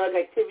got drug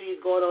activities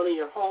going on in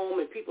your home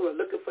and people are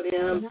looking for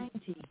them,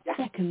 90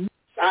 seconds.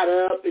 shot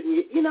up, and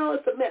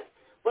it's a mess.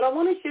 But I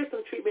want to share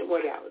some treatment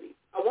modalities.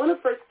 I want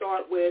to first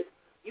start with,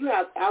 you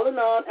have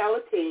Al-Anon,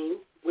 Alateen,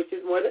 which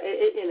is more the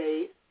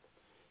AANAs.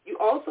 You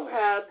also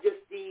have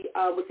just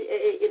with the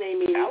AANA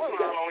meetings.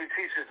 Al-Anon only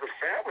teaches the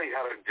family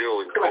how to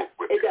deal and cope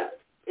with it.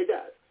 It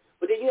does.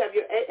 But then you have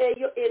your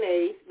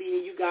AANAs,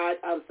 meaning you got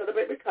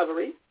Celebrate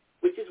Recovery,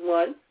 which is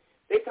one.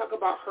 They talk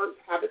about hurts,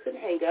 habits, and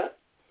hang-ups.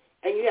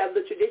 And you have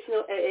the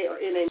traditional AA or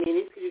NA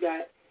meetings because you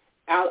got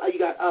ACAMA,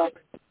 you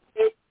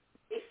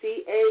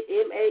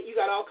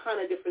got all kind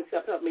of different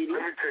self-help meetings.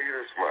 Let me tell you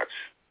this much.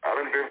 I've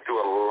been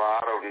through a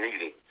lot of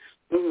meetings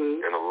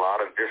mm-hmm. in a lot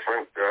of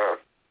different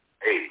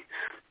aids.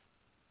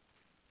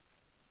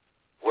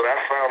 What I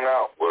found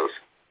out was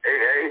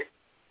AA,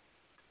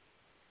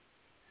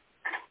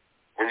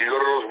 when you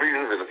go to those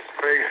meetings and it's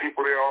the same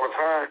people there all the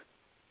time,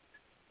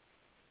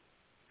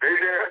 they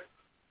there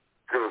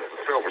because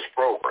it's a selfish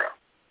program.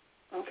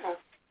 Okay.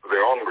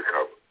 They're on the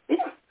recovery.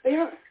 Yeah, they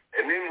are.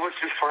 And then what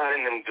you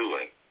find them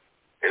doing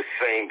is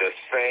saying the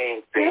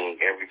same thing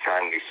every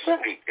time they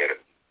speak at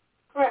it.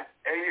 Correct.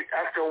 And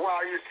after a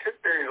while, you sit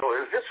there and go,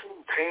 is this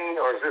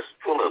routine or is this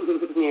full of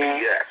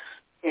BS?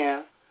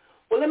 Yeah.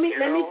 Well, let me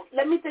say this.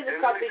 Let me tell you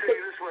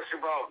this much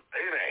about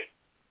NA.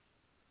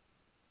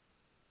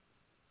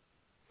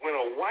 When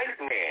a white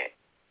man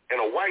and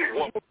a white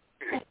woman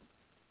live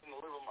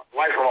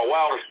life from my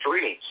wildest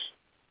dreams,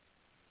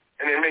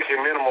 and they're making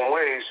minimum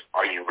wage,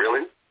 are you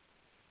really?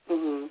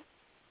 Mm-hmm.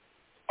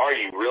 Are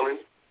you really?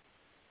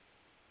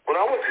 When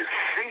I went to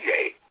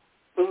CA,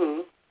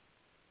 mm-hmm.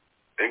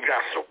 they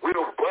got some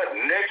real butt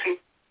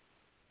naked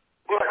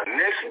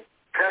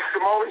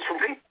testimonies from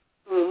people.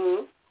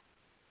 Mm-hmm.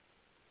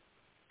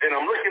 And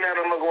I'm looking at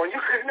them and going, you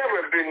could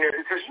never have been there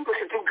because you're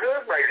looking too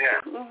good right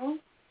now. Mm-hmm.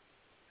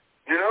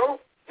 You're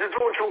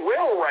doing too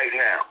well right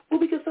now. Well,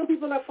 because some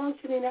people are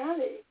functioning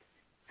addicts.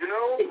 And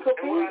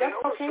cocaine, that's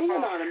cocaine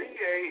anonymous.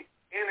 CA,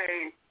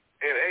 NA,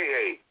 and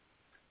AA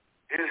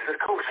is the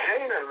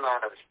cocaine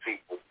anonymous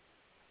people.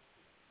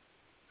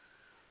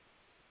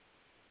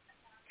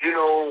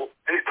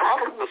 They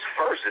probably was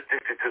first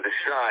addicted to the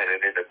shine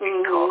and ended up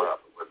being caught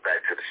up and went back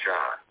to the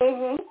shine.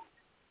 Mm-hmm.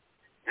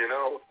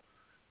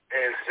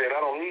 And said, I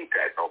don't need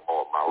that no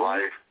more in my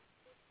life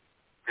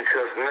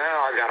because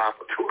now I got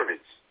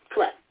opportunities.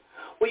 Correct.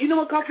 Well, you know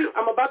what, Coffee?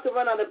 I'm about to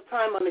run out of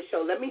time on the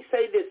show. Let me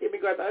say this in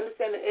regards. I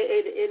understand the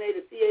AA, the NA,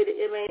 the CA, the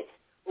MA,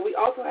 but we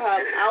also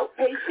have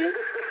outpatients.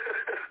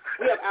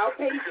 We have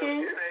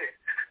outpatients.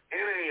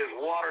 NA is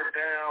watered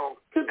down.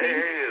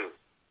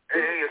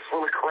 AA is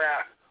full of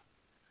crap.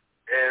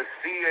 And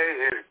CA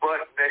is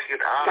butt naked,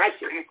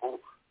 honest people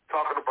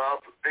talking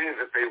about the things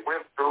that they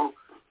went through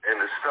and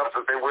the stuff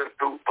that they went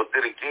through. But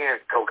then again,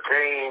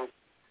 cocaine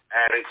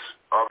addicts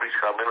are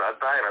becoming a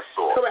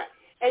dinosaur. Correct.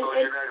 And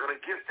you're not going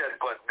to get that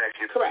butt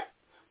naked. Correct.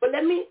 But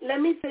let me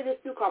say this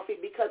too, Coffee,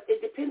 because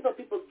it depends on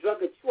people's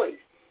drug of choice.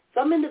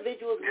 Some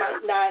individuals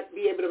might not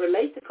be able to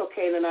relate to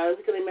cocaine or not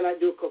because they may not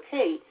do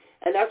cocaine.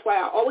 And that's why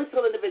I always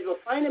tell individuals,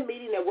 find a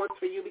meeting that works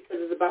for you because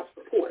it's about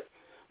support.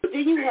 But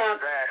then you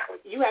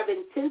have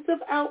intensive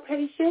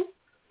outpatient,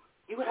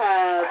 you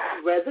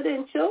have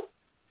residential,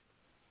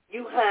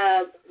 you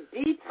have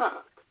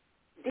detox.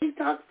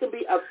 Detox can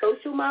be a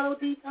social model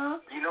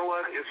detox. You know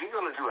what? If you're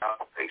going to do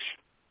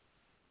outpatient,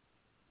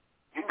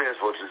 you may as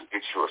well just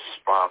get you a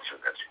sponsor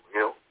that's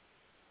real.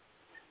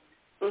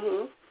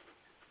 Mm-hmm.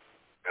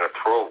 And a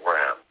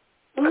program,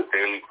 a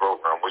daily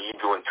program where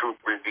you're doing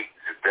 2-3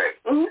 meetings a day.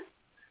 Mm-hmm.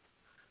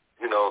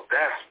 You know,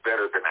 that's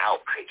better than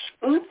outpatient.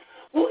 Mm-hmm.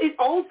 Well, it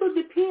also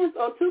depends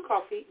on, too,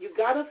 Coffee. You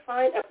got to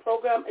find a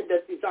program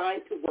that's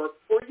designed to work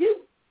for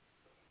you.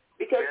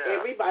 Because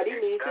everybody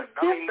needs a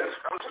different.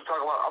 I'm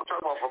talking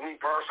about for me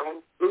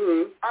personally.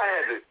 Mm-hmm.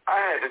 I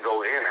had to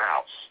go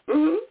in-house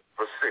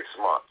for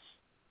 6 months.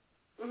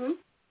 Mm-hmm.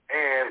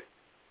 And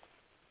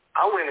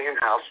I went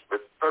in-house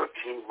with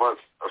 13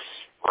 months of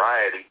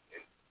sobriety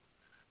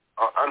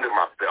under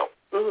my belt.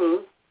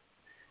 Mm-hmm.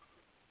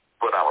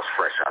 But I was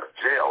fresh out of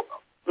jail, though.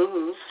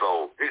 Mm-hmm.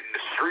 So hitting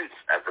the streets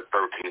after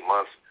 13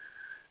 months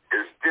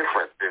is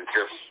different than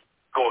just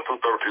going through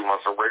 13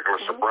 months of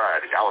regular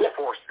sobriety. I was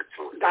forced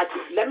into it. Got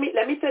you. Let me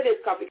say this,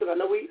 Coffee, because I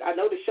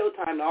know the show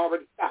time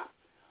already stopped.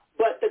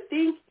 But the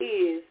thing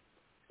is,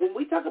 when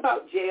we talk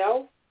about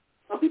jail,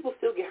 some people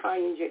still get high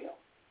in jail.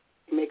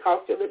 It may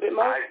cost you a little bit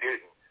more,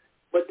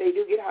 but they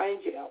do get high in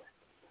jail.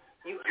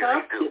 You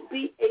have to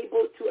be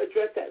able to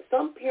address that.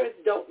 Some parents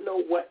don't know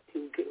what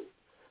to do.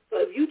 So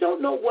if you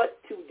don't know what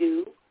to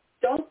do,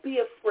 don't be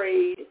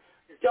afraid.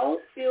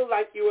 Don't feel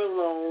like you're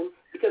alone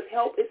because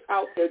help is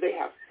out there. They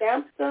have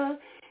SAMHSA.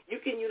 You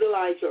can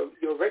utilize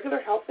your regular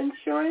health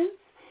insurance.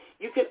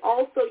 You can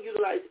also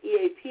utilize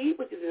EAP,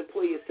 which is an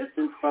employee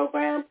assistance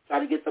program. Try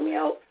to get some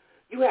help.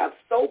 You have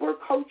sober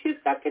coaches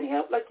that can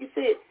help. Like you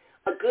said,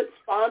 a good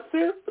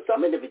sponsor.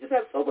 Some individuals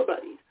have sober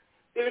buddies.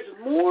 There's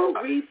more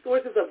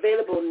resources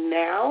available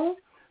now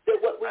than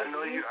what we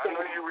used to have.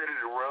 I know you're ready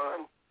to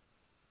run,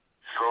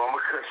 so I'm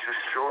going to cut you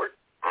short.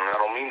 And I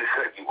don't mean to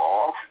cut you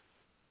off,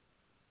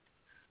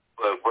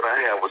 but what I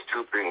had was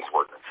 2 things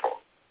working for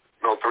me.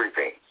 No, 3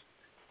 things.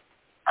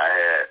 I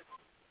had,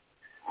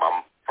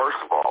 first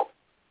of all,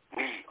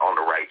 me on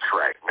the right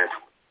track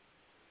mentally.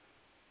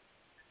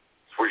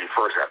 It's where you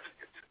first have to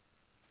get to.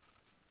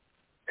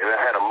 And I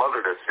had a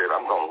mother that said,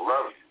 I'm going to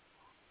love you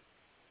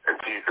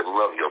until you can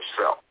love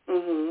yourself.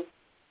 Mm-hmm.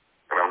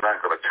 And I'm not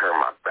going to turn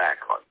my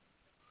back on you.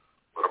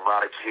 What a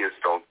lot of kids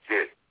don't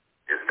get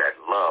is that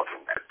love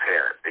from that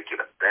parent. They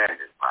get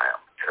abandoned by them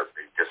because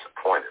they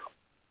disappointed them.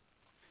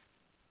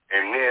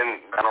 And then,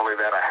 not only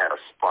that, I had a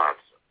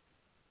sponsor.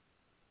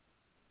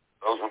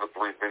 Those were the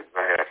 3 things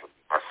I had for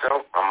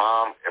myself, my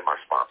mom, and my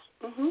sponsor.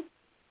 Mm-hmm.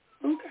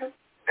 Okay.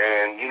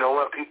 And you know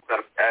what? People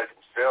got to add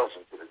themselves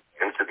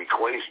into the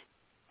equation.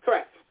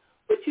 Correct.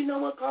 But you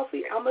know what,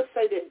 Coffee? I'm going to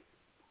say this.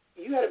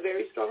 You had a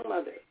very strong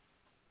mother,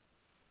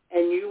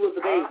 and you was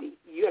a baby.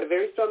 You had a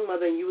very strong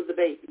mother, and you was a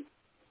baby.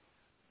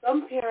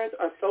 Some parents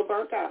are so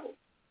burnt out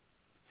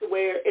to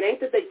where it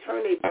ain't that they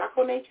turn their back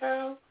on their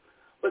child,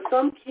 but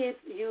some kids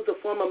use a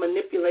form of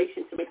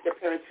manipulation to make their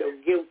parents feel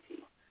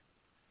guilty.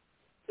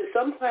 So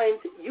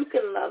sometimes you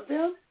can love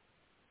them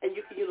and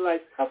you can utilize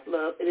tough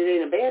love and it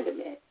ain't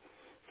abandonment.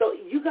 So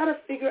you got to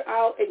figure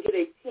out and get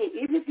a team,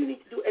 even if you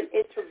need to do an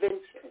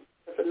intervention.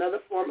 That's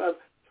another form of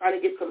trying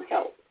to get some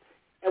help.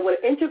 And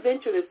what an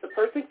intervention is, the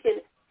person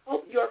can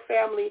help your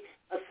family,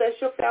 assess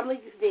your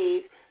family's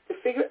needs, to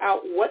figure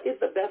out what is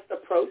the best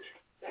approach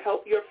to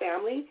help your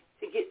family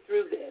to get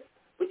through this.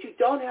 But you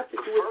don't have to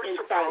do it in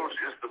silence.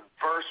 The first approach is the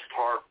first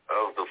part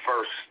of the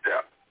first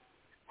step.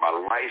 My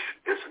life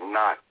is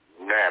not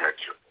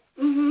manageable.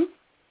 Mm-hmm.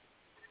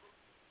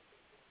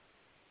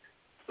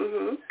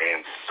 Mm-hmm.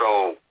 And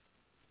so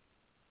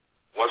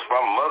once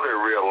my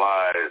mother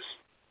realized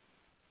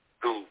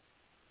through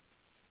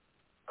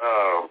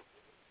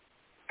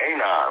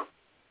ANON,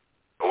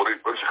 what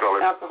you call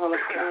it?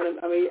 Alcoholics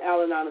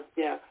Anonymous,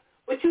 yeah.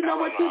 But you know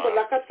what, too? But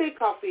like I said,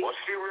 Coffee. Well,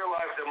 she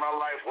realized that my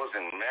life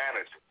wasn't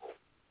manageable.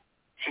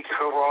 She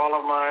took over all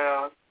of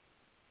my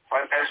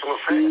financial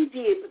affairs. She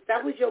did, but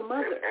that was your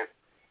mother.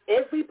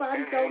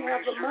 Everybody don't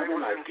have a mother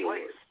like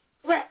yours.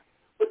 Correct.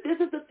 But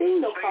this is the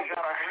thing, though, Coffee. So you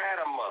gotta have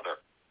a mother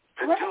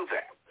to do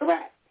that.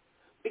 Correct.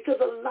 Because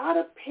a lot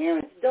of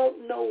parents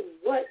don't know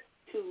what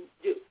to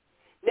do.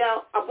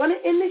 Now, I'm going to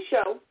end the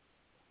show.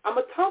 I'm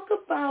going to talk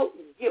about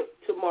guilt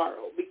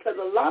tomorrow because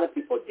a lot of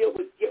people deal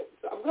with guilt.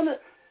 So I'm going to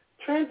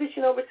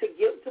transition over to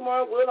guilt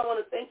tomorrow. Will, I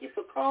want to thank you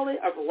for calling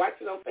or for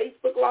watching on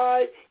Facebook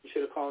Live. You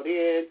should have called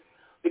in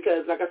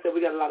because, like I said,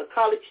 we got a lot of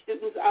college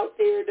students out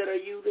there that are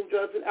using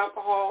drugs and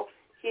alcohol.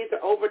 Kids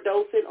are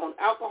overdosing on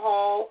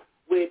alcohol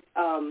with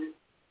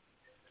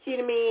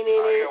ketamine in it.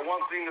 I got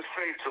one thing to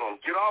say to them.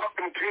 Get off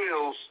them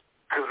pills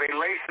because they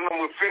lacing them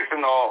with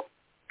fentanyl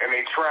and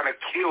they trying to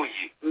kill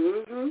you.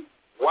 Mm-hmm.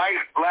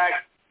 White,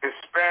 black,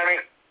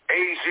 Hispanic,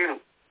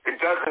 Asian, it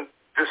doesn't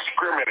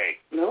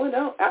discriminate. No, it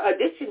don't.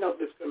 Addiction don't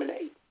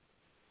discriminate.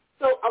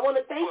 So I want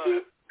to thank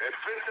you. That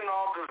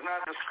fentanyl does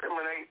not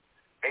discriminate.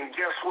 And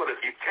guess what?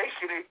 If you're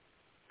taking it,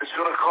 it's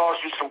going to cause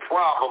you some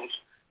problems.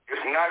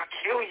 If not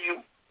kill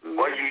you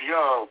while you're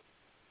young,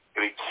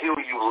 it'll kill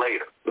you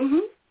later.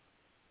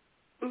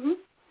 Mm-hmm.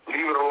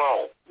 Leave it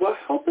alone. Well,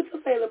 hope it's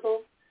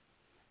available.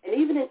 And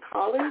even in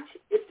college,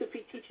 it's to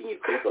be teaching you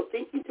critical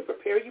thinking to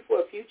prepare you for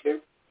a future.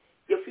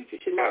 Your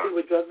future should not be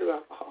with drugs or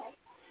alcohol.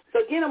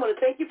 So, again, I want to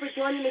thank you for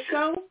joining the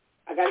show.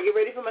 I got to get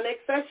ready for my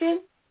next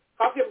session.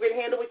 Hope you have a good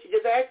handle what you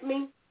just asked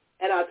me,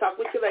 and I'll talk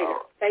with you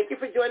later. Thank you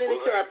for joining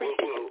the show. I appreciate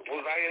it.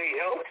 Was I any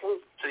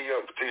helpful to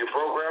your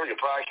program, your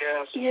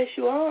podcast? Yes,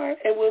 you are,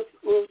 and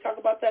we'll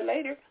talk about that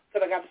later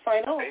because I got to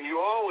sign on. And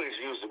you always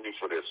using me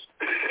for this.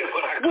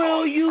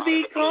 Will you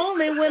be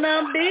calling when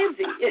I'm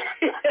busy?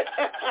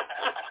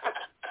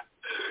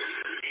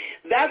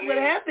 That's what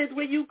happens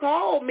when you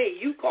call me.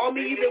 You call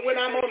me either when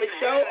I'm on the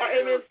show or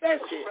in a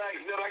session. The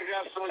fact that I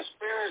got some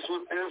experience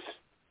with this.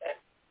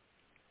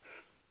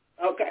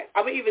 Okay,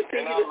 I'm gonna even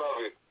send you.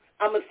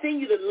 I'm gonna send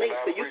you the link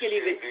so you can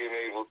even being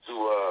able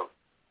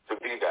to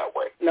be that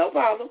way. No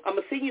problem. I'm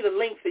gonna send you the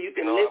link so you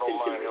can listen to it. I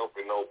don't mind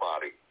helping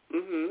nobody.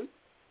 Mhm.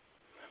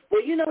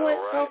 Well, you know what,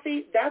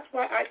 Kofi? That's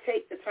why I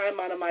take the time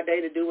out of my day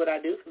to do what I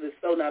do because it's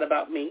so not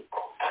about me.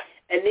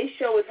 And this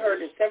show is heard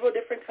in several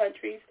different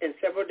countries and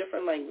several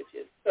different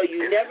languages. So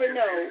you never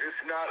know.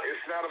 It's not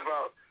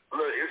about,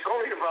 look, it's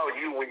only about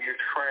you when you're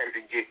trying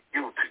to get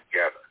you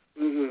together.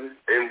 Mm-hmm.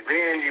 And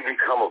then you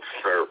become of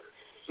service,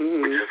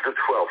 which is the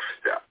 12th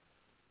step.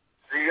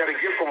 So you got to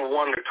get from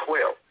 1 to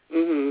 12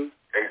 and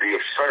be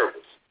of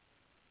service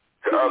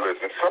to others.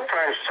 And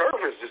sometimes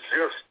service is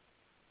just,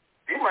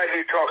 you might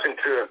be talking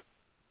to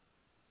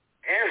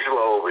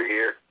Angela over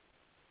here,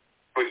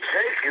 but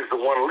Jake is the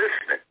one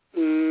listening.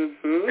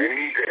 They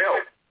need to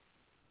help.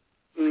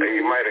 And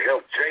you might have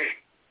helped Jake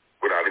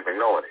without even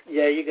knowing it.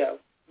 There you go.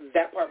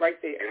 That part right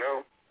there. You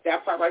know?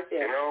 That part right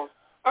there. You know?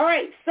 All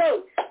right,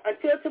 so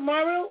until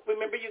tomorrow,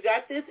 remember you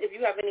got this. If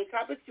you have any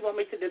topics you want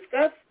me to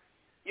discuss,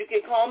 you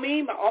can call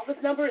me. My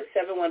office number is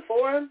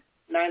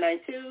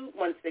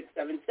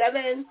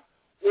 714-992-1677.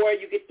 Or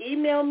you can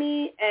email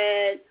me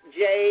at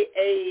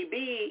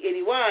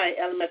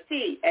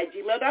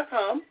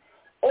JABNEYLMFT@gmail.com.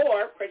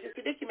 or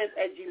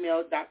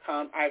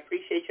preciouspredicaments@gmail.com. I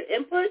appreciate your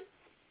input,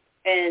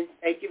 and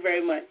thank you very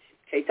much.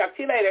 Okay, talk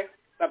to you later.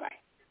 Bye-bye.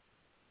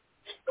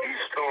 You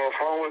still on the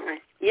phone with me?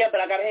 Yeah,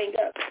 but I got to hang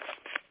up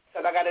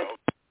because I got to